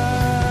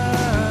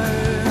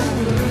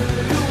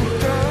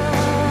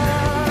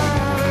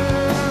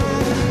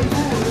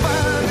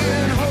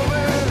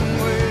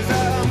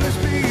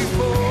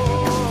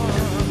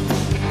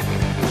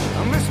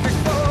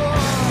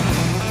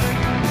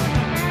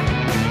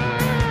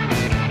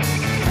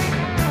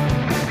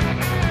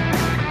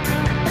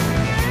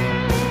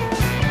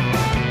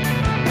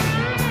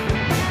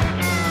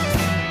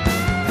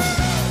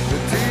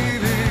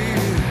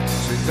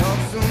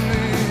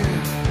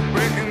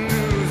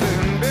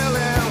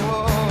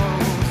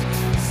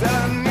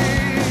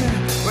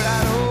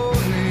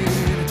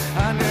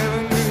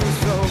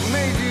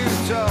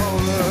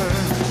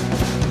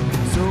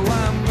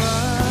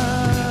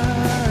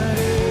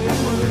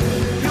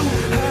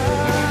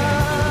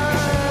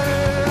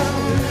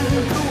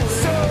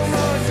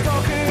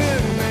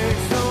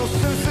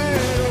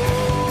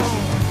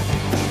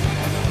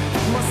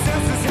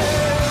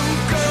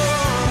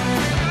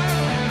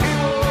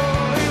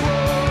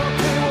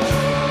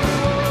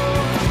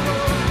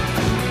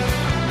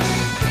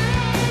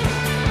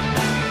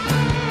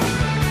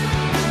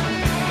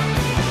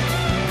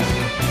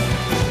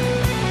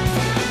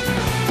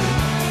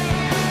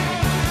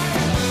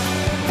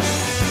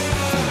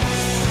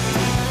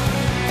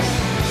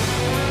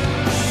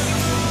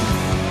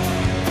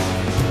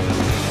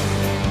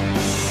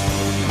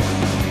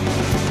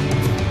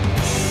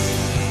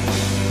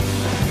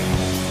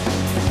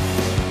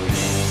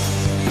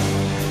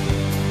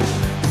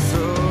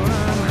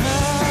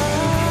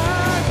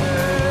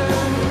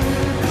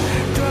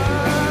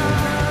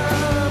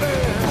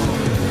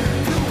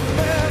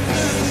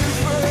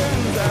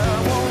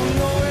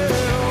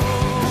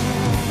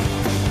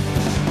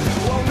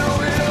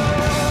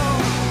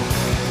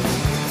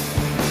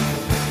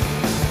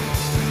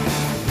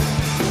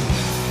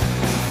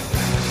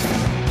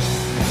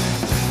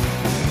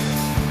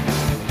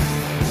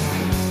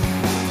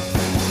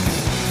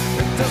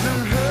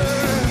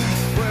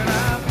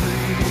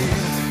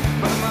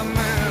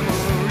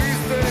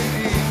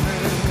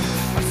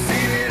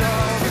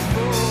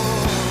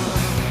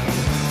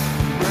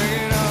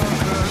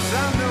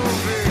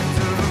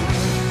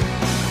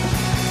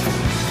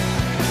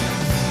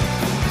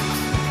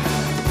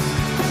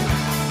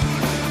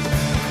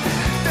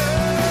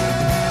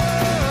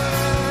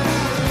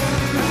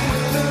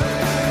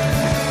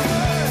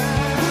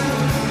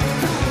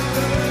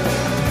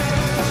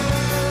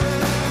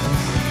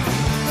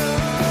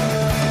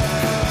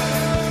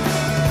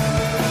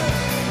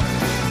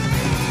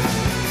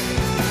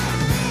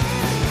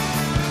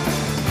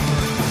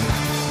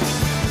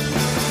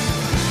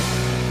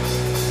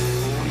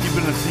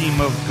keeping the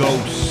theme of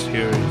ghosts,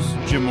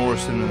 here's Jim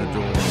Morrison in the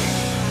Door.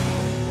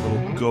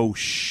 Little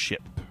ghost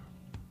ship.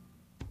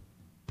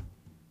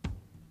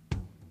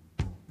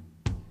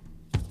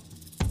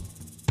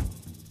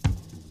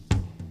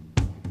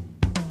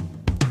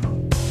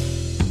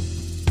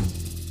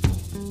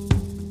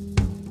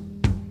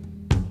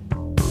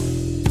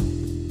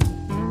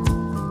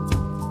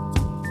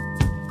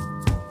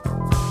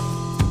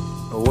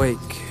 Awake.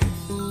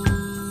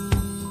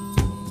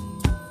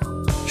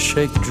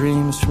 Shake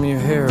dreams from your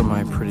hair,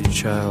 my pretty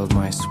child,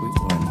 my sweet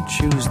one.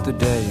 Choose the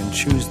day and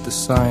choose the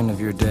sign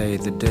of your day,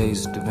 the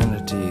day's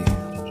divinity.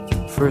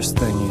 First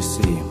thing you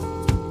see.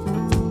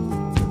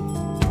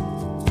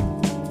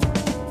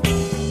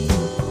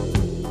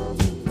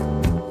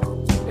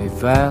 A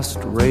vast,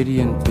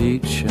 radiant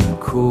beach and a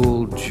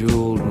cool,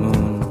 jeweled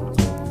moon.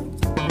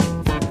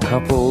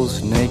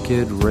 Couples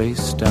naked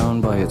race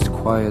down by its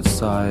quiet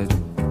side.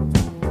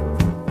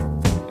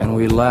 And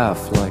we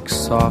laugh like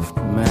soft,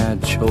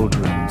 mad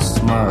children,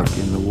 smug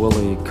in the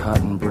woolly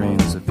cotton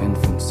brains of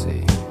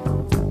infancy.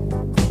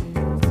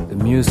 The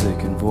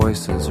music and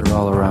voices are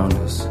all around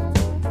us.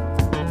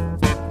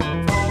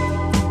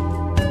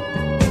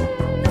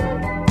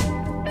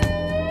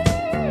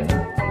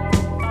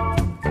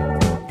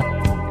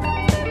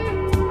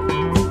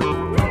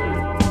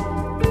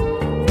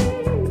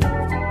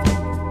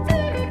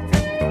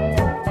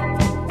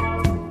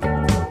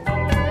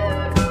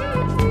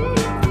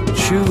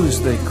 Choose,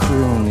 they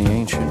croon, the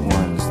ancient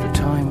ones, the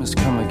time has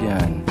come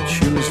again.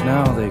 Choose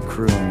now, they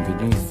croon,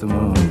 beneath the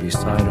moon,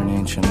 beside an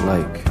ancient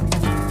lake.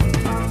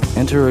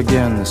 Enter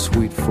again the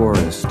sweet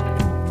forest,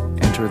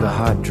 enter the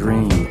hot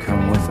dream,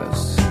 come with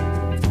us.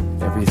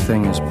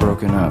 Everything is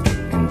broken up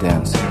in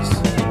dances.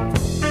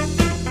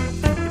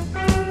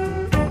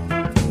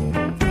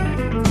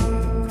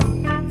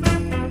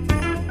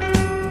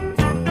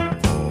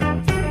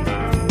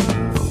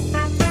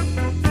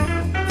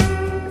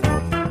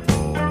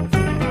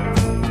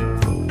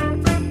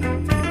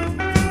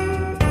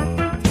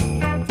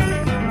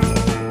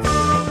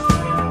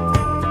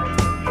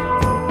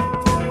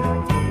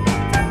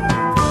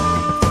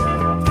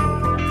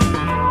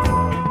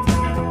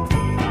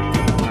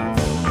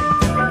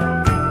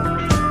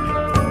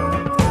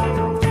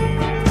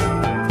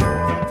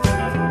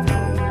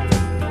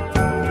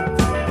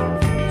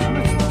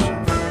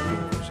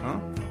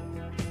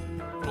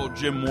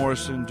 Jim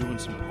Morrison doing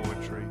some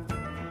poetry.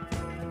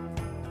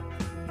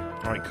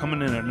 All right,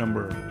 coming in at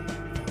number...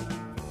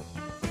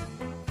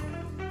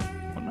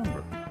 What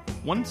number?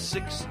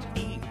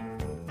 116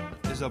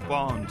 is a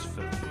Bond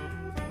film.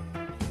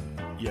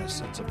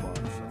 Yes, it's a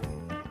Bond film.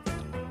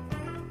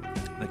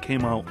 That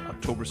came out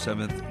October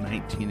 7th,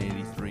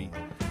 1983.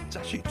 It's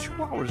actually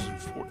 2 hours and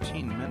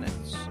 14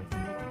 minutes.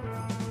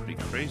 Pretty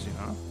crazy,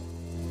 huh?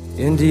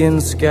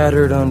 Indians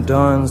scattered on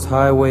dawn's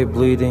highway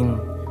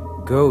bleeding.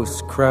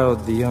 Ghosts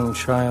crowd the young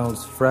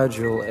child's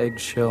fragile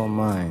eggshell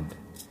mind.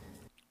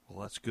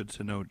 Well, that's good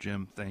to know,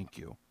 Jim. Thank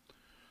you.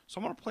 So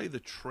I'm going to play the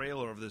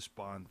trailer of this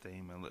Bond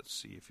theme, and let's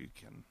see if you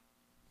can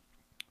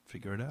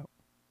figure it out.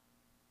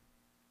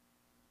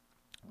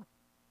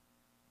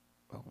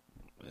 Well,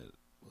 it's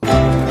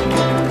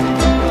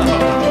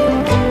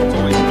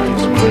always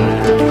nice when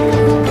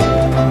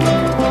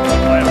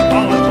I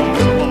apologize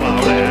for the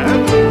loud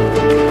ad.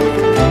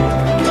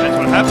 That's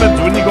what happens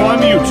when you go on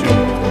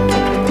YouTube.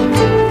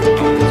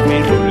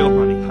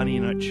 Honey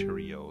Nut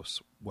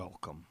Cheerios.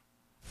 Welcome.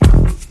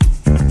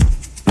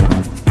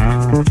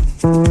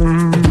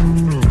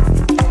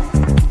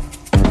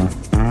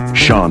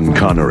 Sean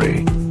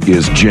Connery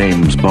is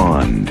James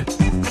Bond,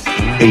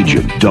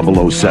 Agent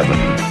 007.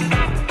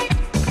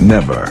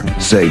 Never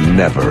say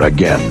never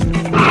again.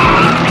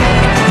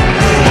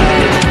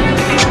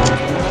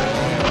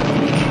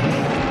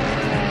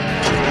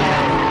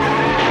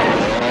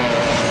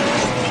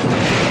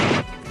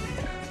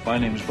 My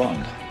name's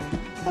Bond.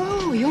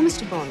 Oh, you're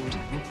Mr. Bond.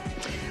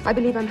 I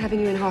believe I'm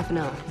having you in half an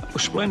hour. Oh,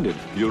 splendid.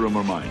 Your room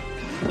or mine?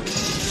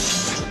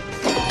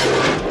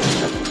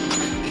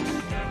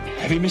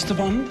 Heavy, Mr.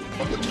 Bond?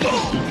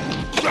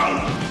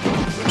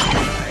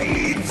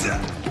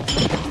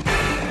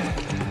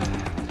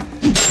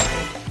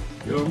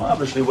 You're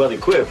marvelously well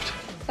equipped.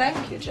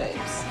 Thank you,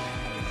 James.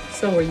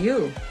 So are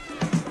you.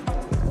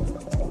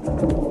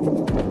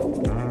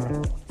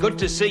 Good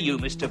to see you,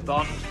 Mr.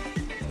 Bond.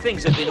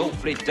 Things have been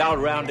awfully dull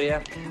round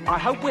here. I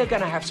hope we're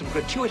going to have some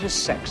gratuitous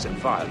sex and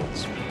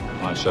violence.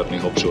 I certainly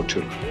hope so,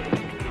 too.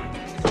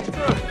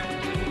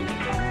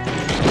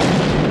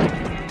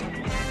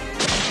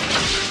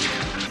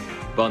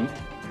 Bond,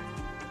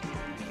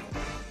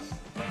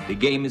 the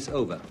game is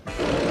over.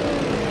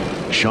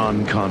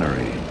 Sean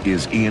Connery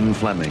is Ian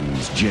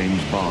Fleming's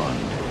James Bond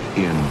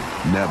in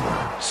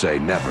Never Say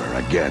Never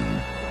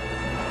Again.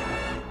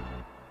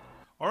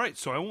 All right,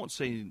 so I won't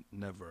say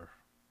never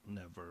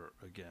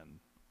again.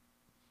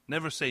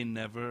 Never say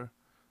never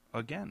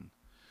again.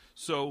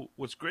 So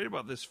what's great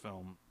about this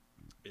film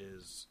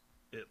is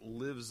it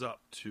lives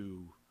up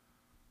to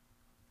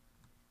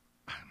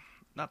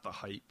not the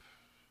hype.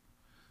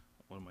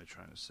 What am I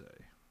trying to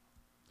say?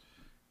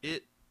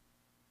 It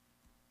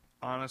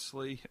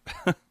honestly,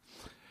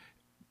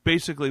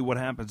 basically what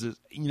happens is,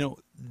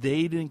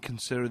 they didn't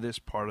consider this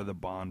part of the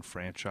Bond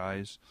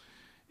franchise.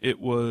 It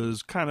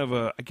was kind of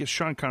I guess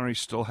Sean Connery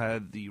still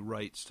had the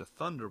rights to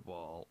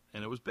Thunderball,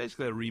 and it was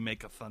basically a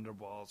remake of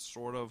Thunderball,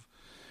 sort of.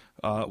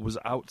 Was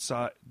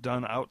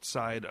done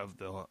outside of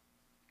the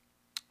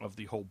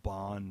whole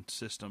Bond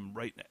system,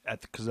 right?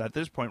 Because at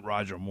this point,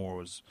 Roger Moore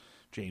was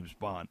James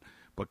Bond,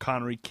 but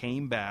Connery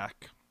came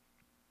back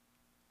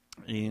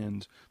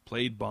and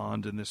played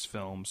Bond in this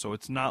film. So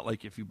it's not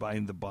like if you buy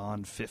the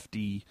Bond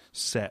 50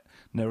 set,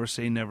 Never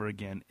Say Never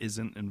Again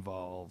isn't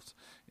involved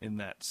in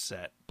that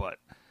set. But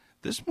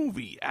this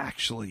movie,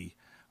 actually,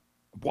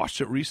 watched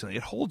it recently.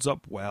 It holds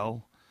up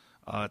well.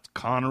 It's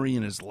Connery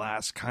in his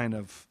last kind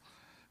of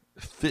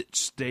fit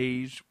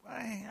stage.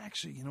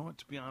 Actually, you know what?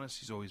 To be honest,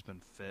 he's always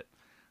been fit,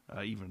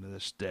 even to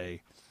this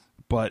day.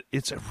 But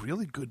it's a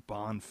really good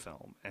Bond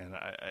film, and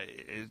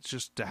it's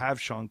just to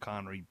have Sean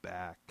Connery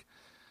back.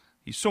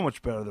 He's so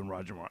much better than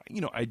Roger Moore.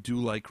 I do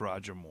like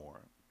Roger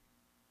Moore.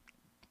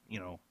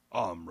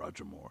 I'm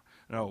Roger Moore.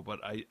 No, but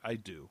I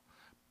do.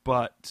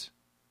 But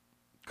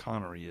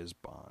Connery is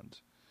Bond,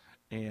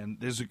 and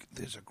there's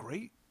a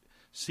great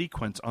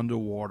sequence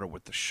underwater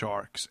with the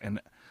sharks,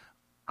 and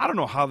I don't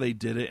know how they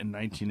did it in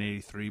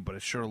 1983, but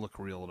it sure looked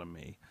real to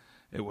me.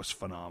 It was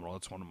phenomenal.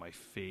 It's one of my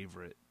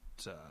favorite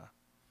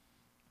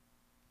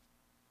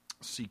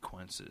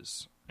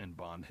sequences in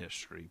Bond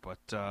history. But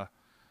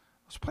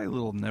let's play a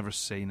little Never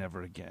Say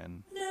Never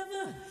Again.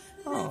 Never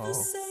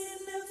say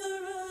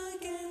never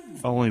again.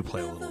 I'll only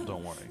play a little,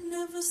 don't worry.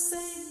 Never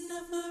say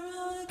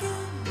never again.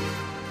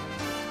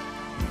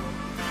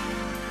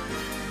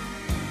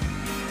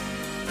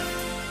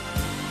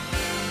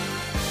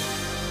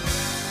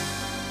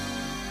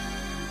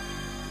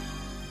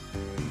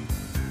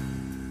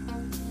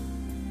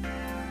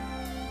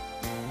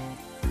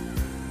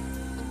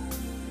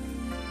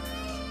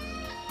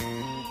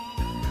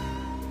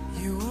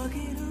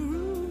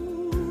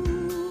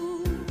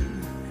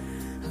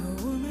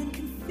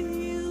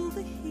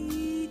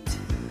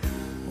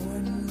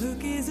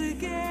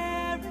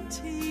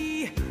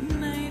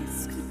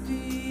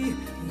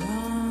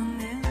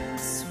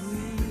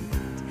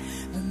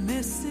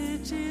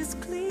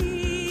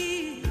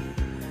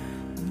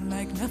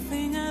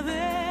 Nothing I've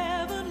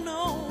ever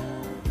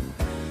known,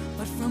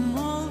 but from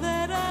all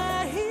that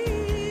I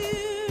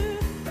hear,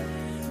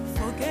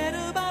 forget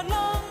about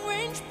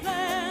long-range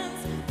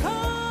plans,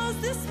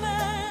 'cause this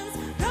man's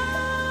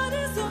got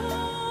his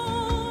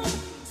own.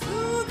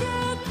 To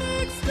get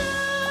mixed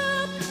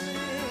up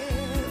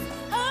with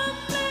a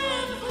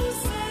man who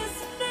says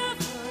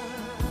never,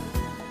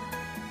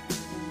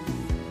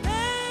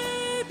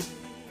 baby.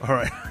 All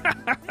right.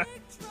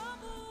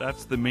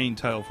 That's the main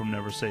title from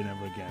Never Say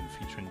Never Again,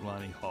 featuring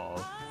Lonnie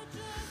Hall.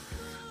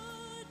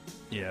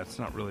 Yeah, it's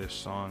not really a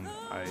song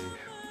I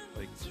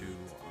like to,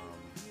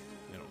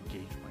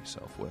 engage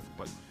myself with,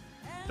 but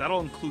that'll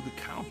include the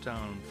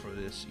countdown for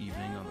this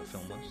evening on the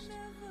film list.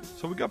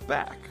 So we got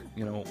back.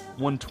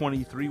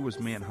 123 was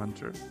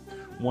Manhunter,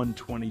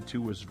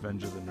 122 was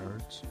Revenge of the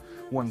Nerds,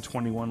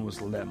 121 was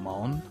Le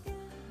Mans,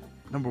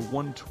 number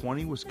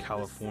 120 was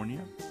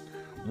California,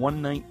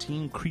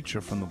 119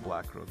 Creature from the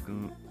Black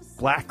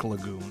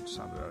Lagoon,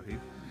 sounded out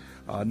here.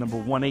 Number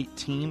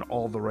 118,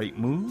 All the Right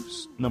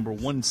Moves. Number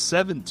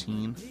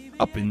 117,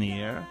 Up in the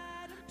Air.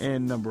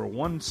 And number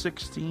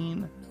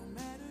 116,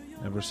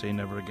 Never Say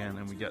Never Again.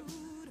 And we got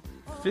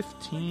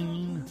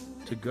 15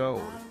 to go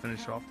to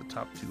finish off the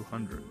top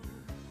 200.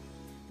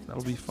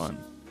 That'll be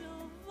fun.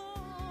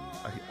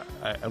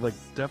 I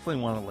definitely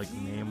want to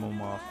name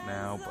them off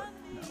now, but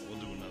no, we'll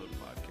do another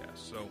podcast.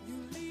 So,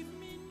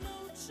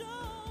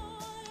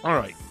 all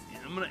right,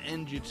 I'm gonna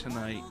end you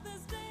tonight.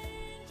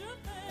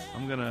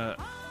 I'm going to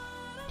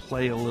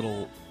play a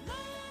little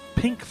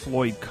Pink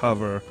Floyd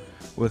cover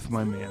with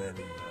my man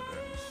Eddie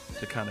Vedder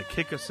to kind of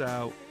kick us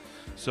out.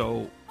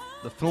 So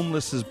the film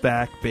list is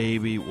back,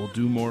 baby. We'll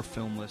do more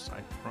film lists, I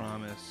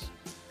promise.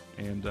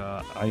 And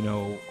I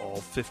know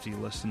all 50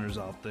 listeners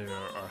out there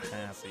are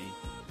happy.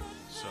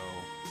 So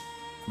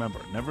remember,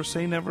 never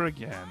say never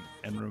again.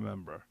 And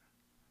remember,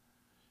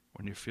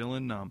 when you're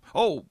feeling numb.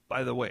 Oh,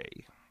 by the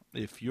way,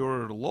 if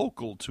you're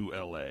local to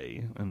LA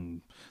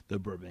and the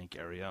Burbank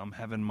area, I'm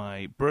having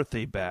my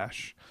birthday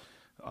bash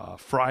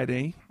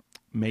Friday,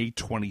 May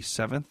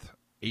 27th,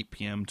 8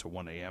 p.m. to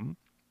 1 a.m.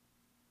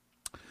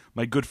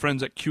 My good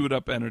friends at Queued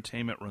Up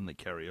Entertainment run the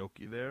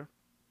karaoke there.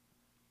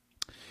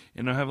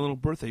 And I have a little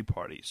birthday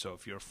party. So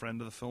if you're a friend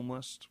of the film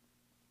list,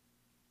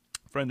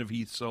 friend of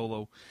Heath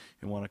Solo,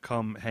 and want to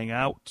come hang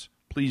out,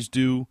 please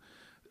do.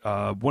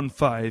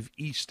 15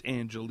 East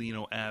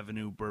Angelino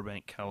Avenue,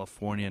 Burbank,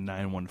 California,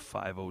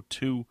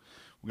 91502.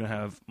 We're going to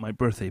have my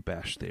birthday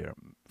bash there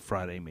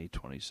Friday, May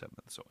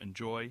 27th. So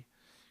enjoy.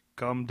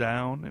 Come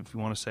down if you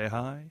want to say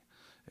hi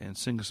and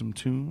sing some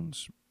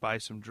tunes, buy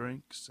some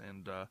drinks,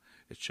 and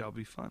it shall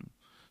be fun.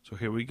 So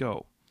here we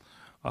go.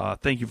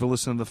 Thank you for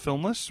listening to the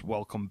Film List.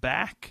 Welcome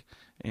back.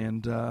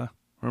 And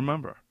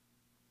remember,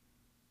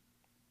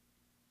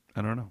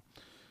 I don't know.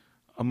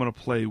 I'm going to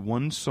play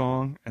one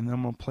song, and then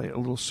I'm going to play a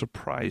little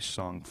surprise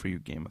song for you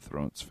Game of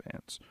Thrones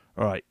fans.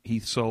 All right,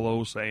 Heath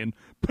Solo saying,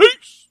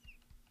 peace!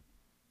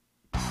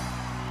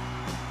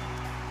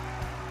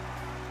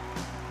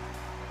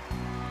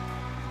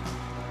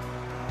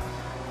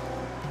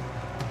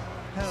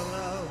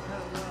 Hello,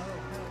 hello,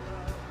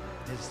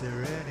 hello. Is there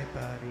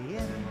anybody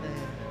in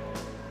there?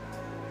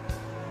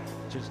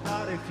 Just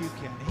nod if you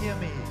can hear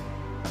me.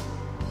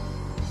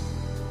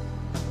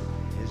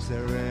 Is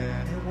there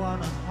anyone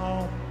at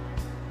home?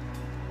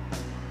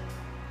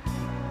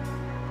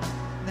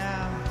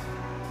 Now,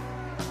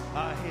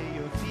 I hear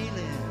you're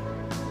feeling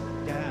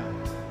down.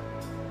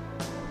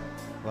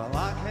 Well,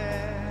 I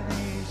can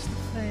ease the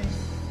pain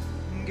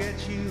and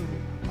get you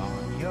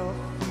on your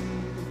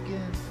feet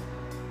again.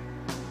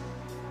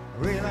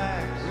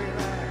 Relax,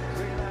 relax,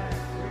 relax,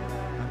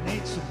 relax. I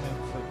need some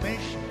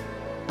information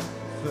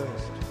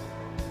first.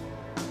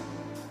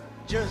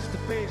 Just the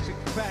basic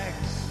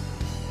facts.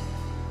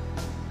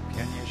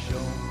 Can you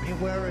show me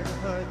where it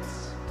hurts?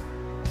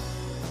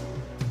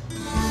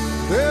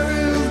 There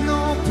is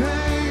no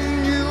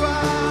pain you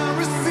are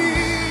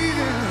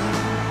receiving.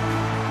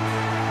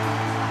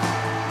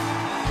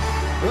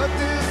 A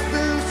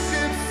distant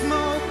ship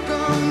smoke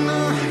on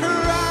the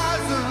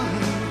horizon.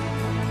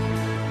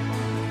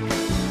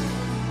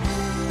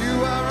 You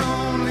are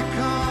only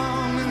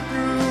coming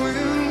through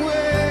in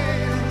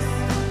waves.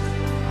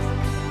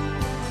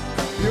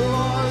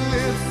 Your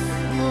lips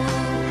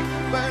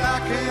move, but I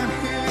can't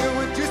hear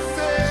what you're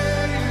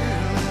saying.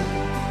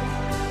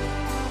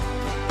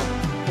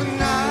 When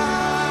I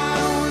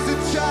was a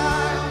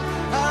child,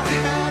 I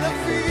had a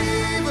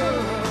fever.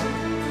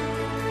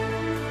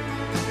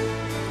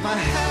 My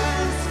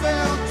hands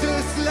felt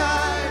just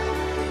like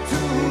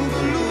two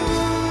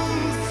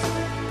balloons.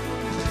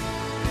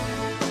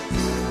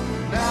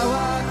 Now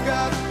I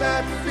got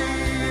that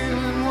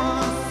feeling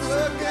once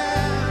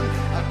again.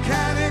 I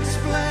can't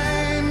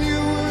explain, you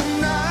would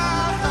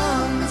not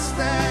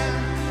understand.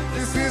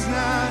 This is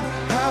not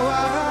how I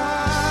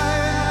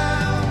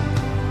am.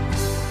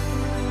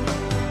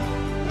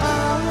 I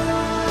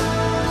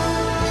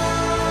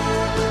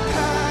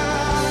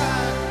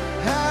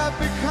have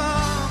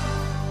become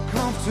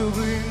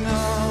comfortably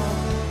numb.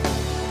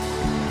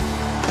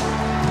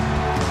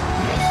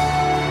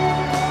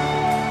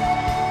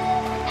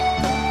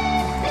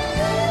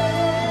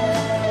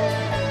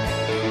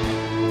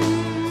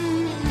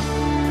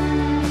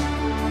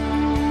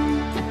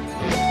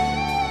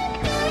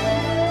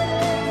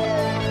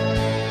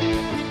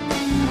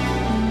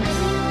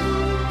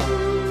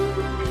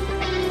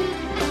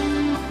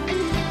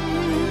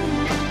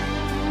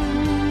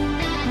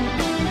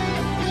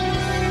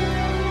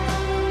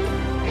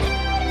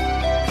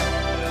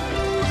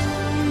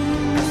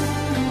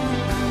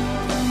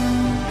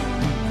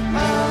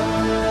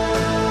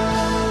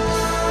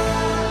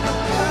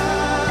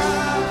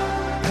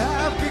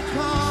 Have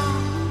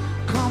become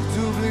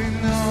comfortably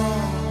numb.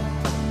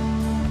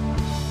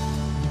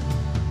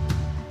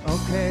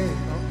 Okay,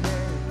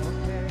 okay,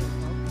 okay,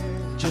 okay.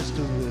 Just a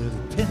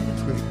little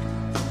pinprick.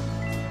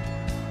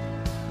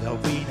 There'll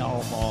be no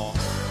more.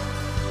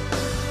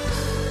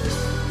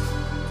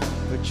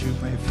 But you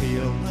may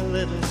feel a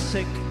little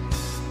sick.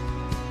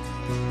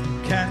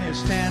 Can you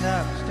stand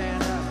up,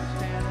 stand up,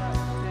 stand up,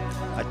 stand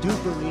up? I do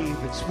believe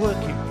it's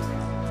working.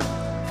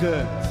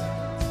 Good.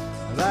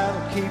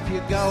 That'll keep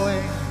you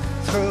going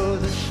through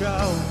the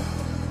show.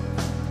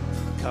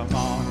 Come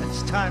on,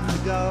 it's time to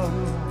go.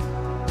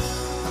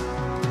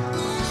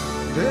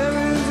 There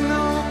is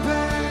no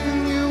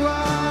pain you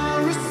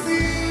are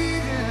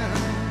receiving.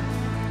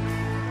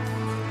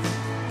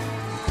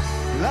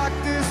 Like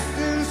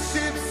distant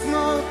ship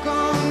smoke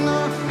on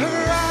the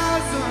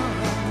horizon.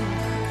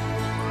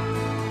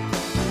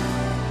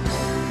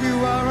 You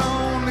are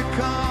only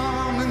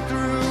coming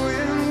through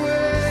in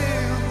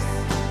waves.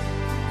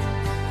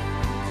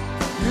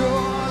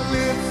 Your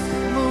lips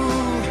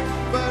move,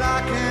 but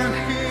I can't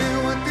hear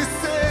what they're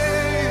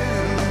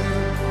saying.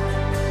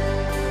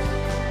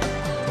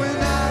 When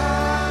I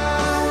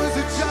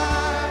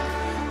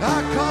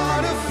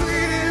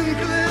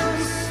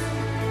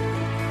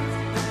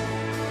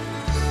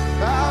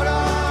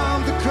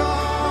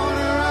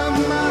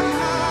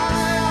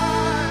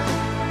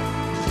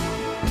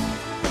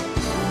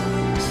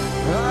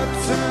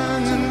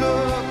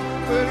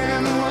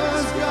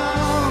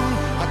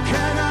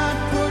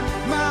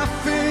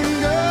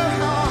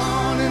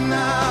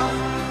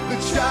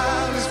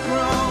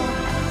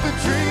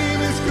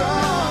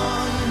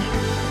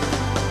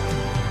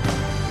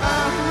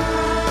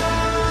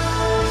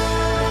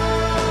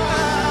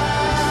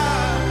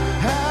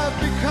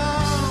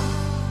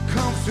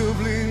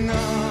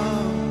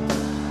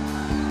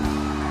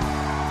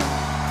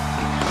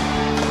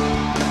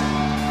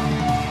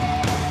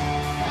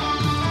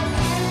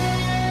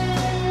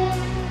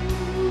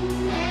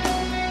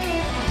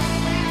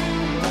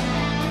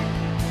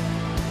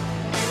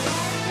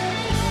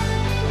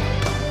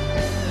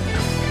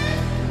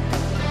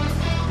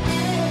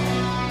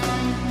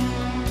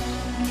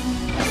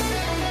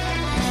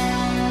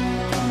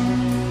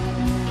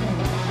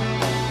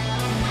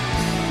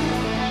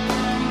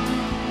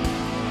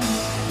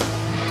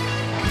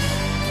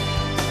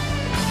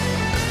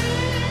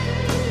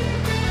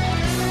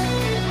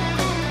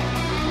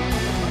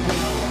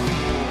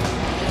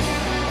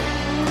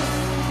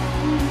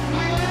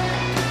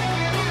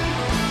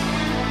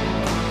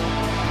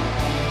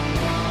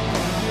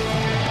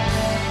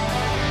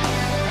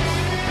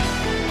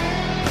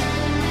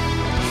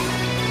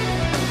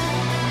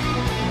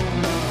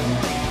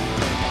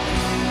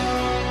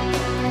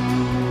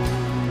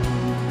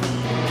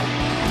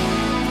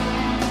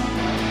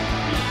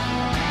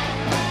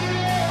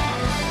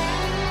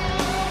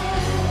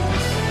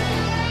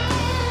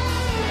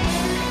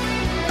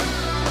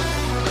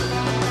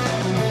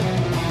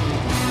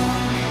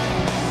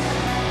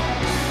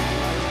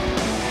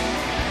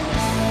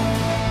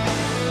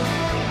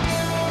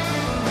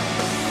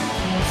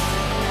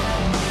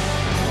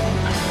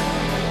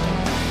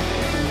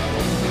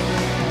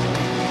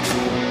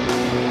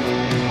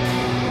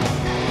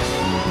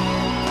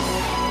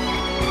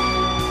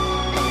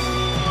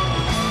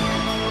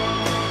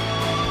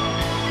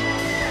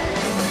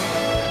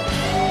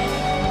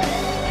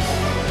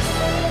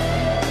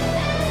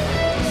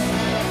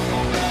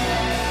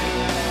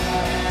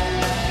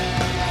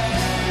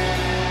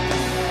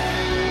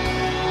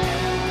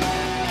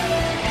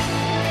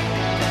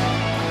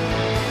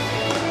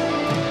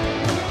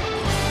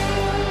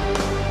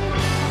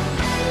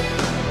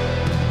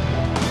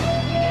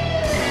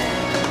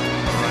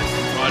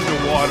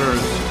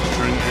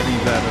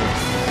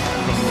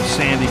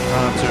Sandy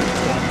concert,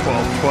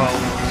 12/12.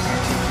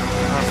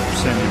 Not from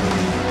Sandy.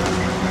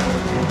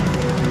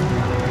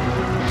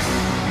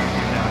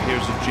 Now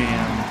here's a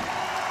jam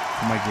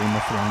for my Game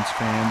of Thrones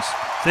fans.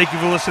 Thank you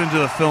for listening to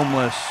the Film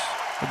List.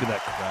 Look at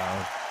that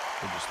crowd.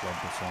 They just love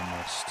the Film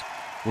List.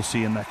 We'll see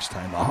you next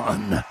time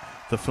on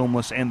the Film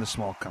List and the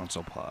Small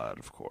Console Pod,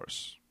 of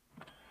course.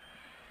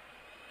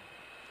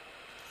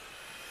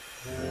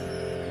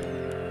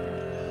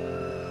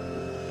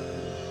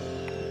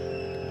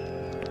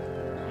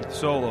 Heath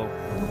Solo.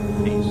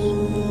 Peace.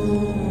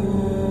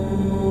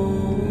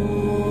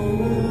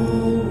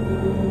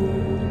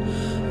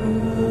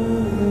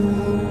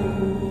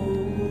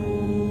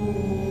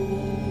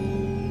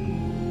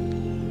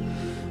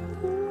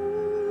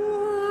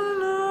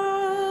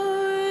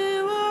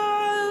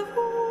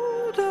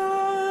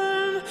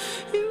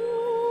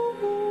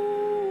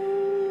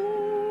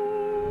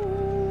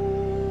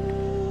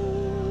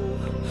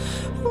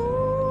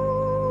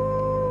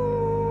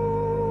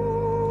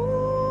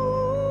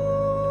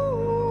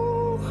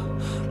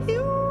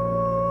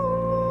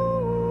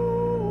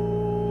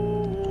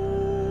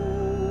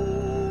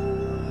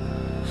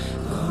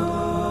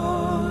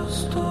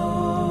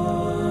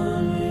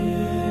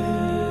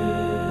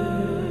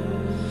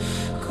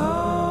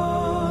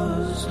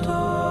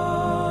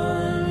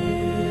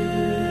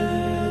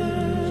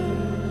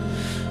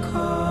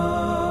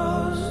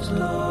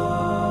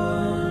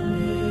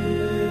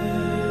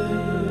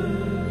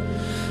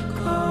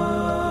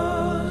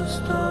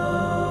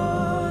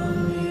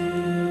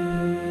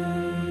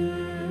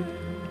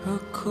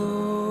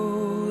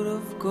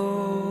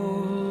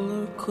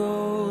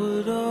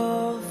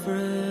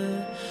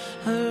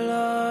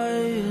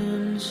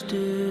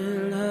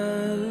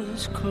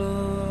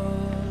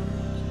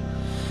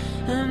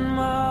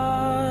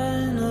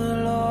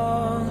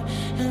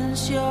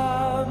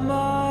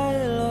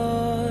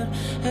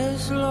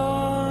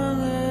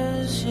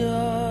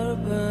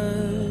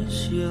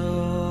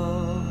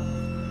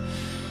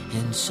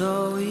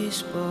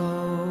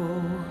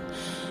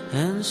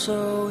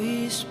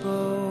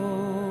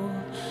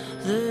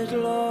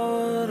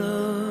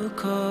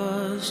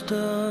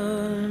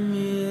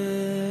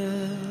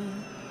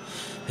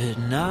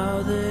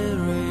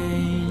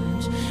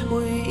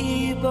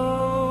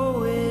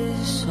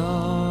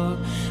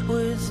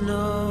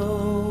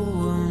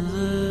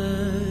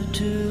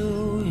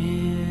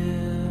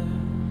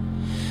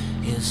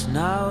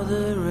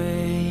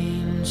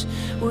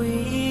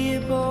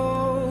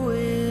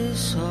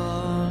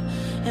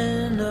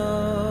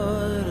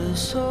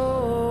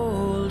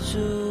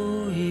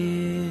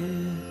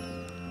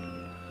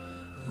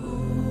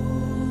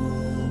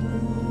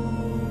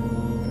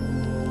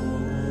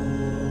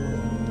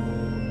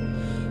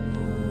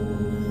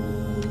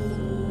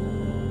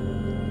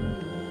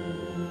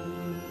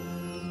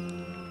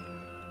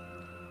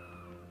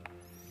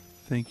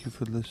 Thank you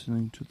for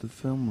listening to the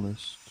Film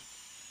List.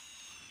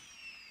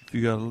 If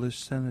you got a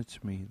list, send it to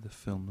me,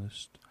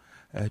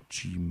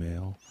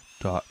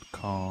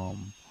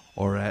 thefilmlist@gmail.com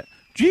or at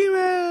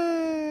Gmail.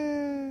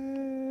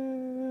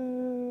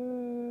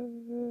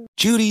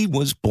 Judy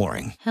was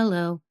boring.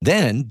 Hello.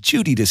 Then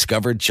Judy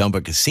discovered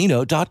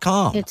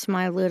ChumbaCasino.com. It's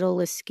my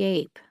little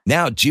escape.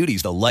 Now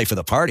Judy's the life of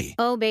the party.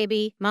 Oh,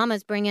 baby,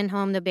 mama's bringing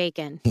home the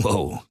bacon.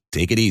 Whoa,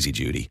 take it easy,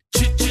 Judy.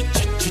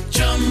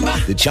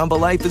 The Chumba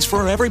life is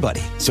for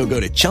everybody. So go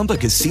to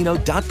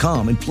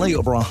ChumbaCasino.com and play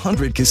over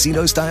 100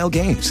 casino-style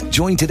games.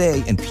 Join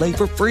today and play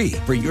for free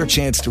for your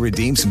chance to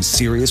redeem some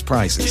serious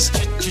prizes.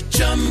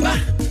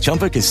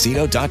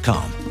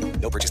 ChumbaCasino.com.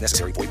 No purchase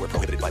necessary. Void where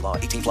prohibited by law.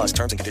 18+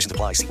 terms and conditions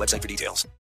apply. See website for details.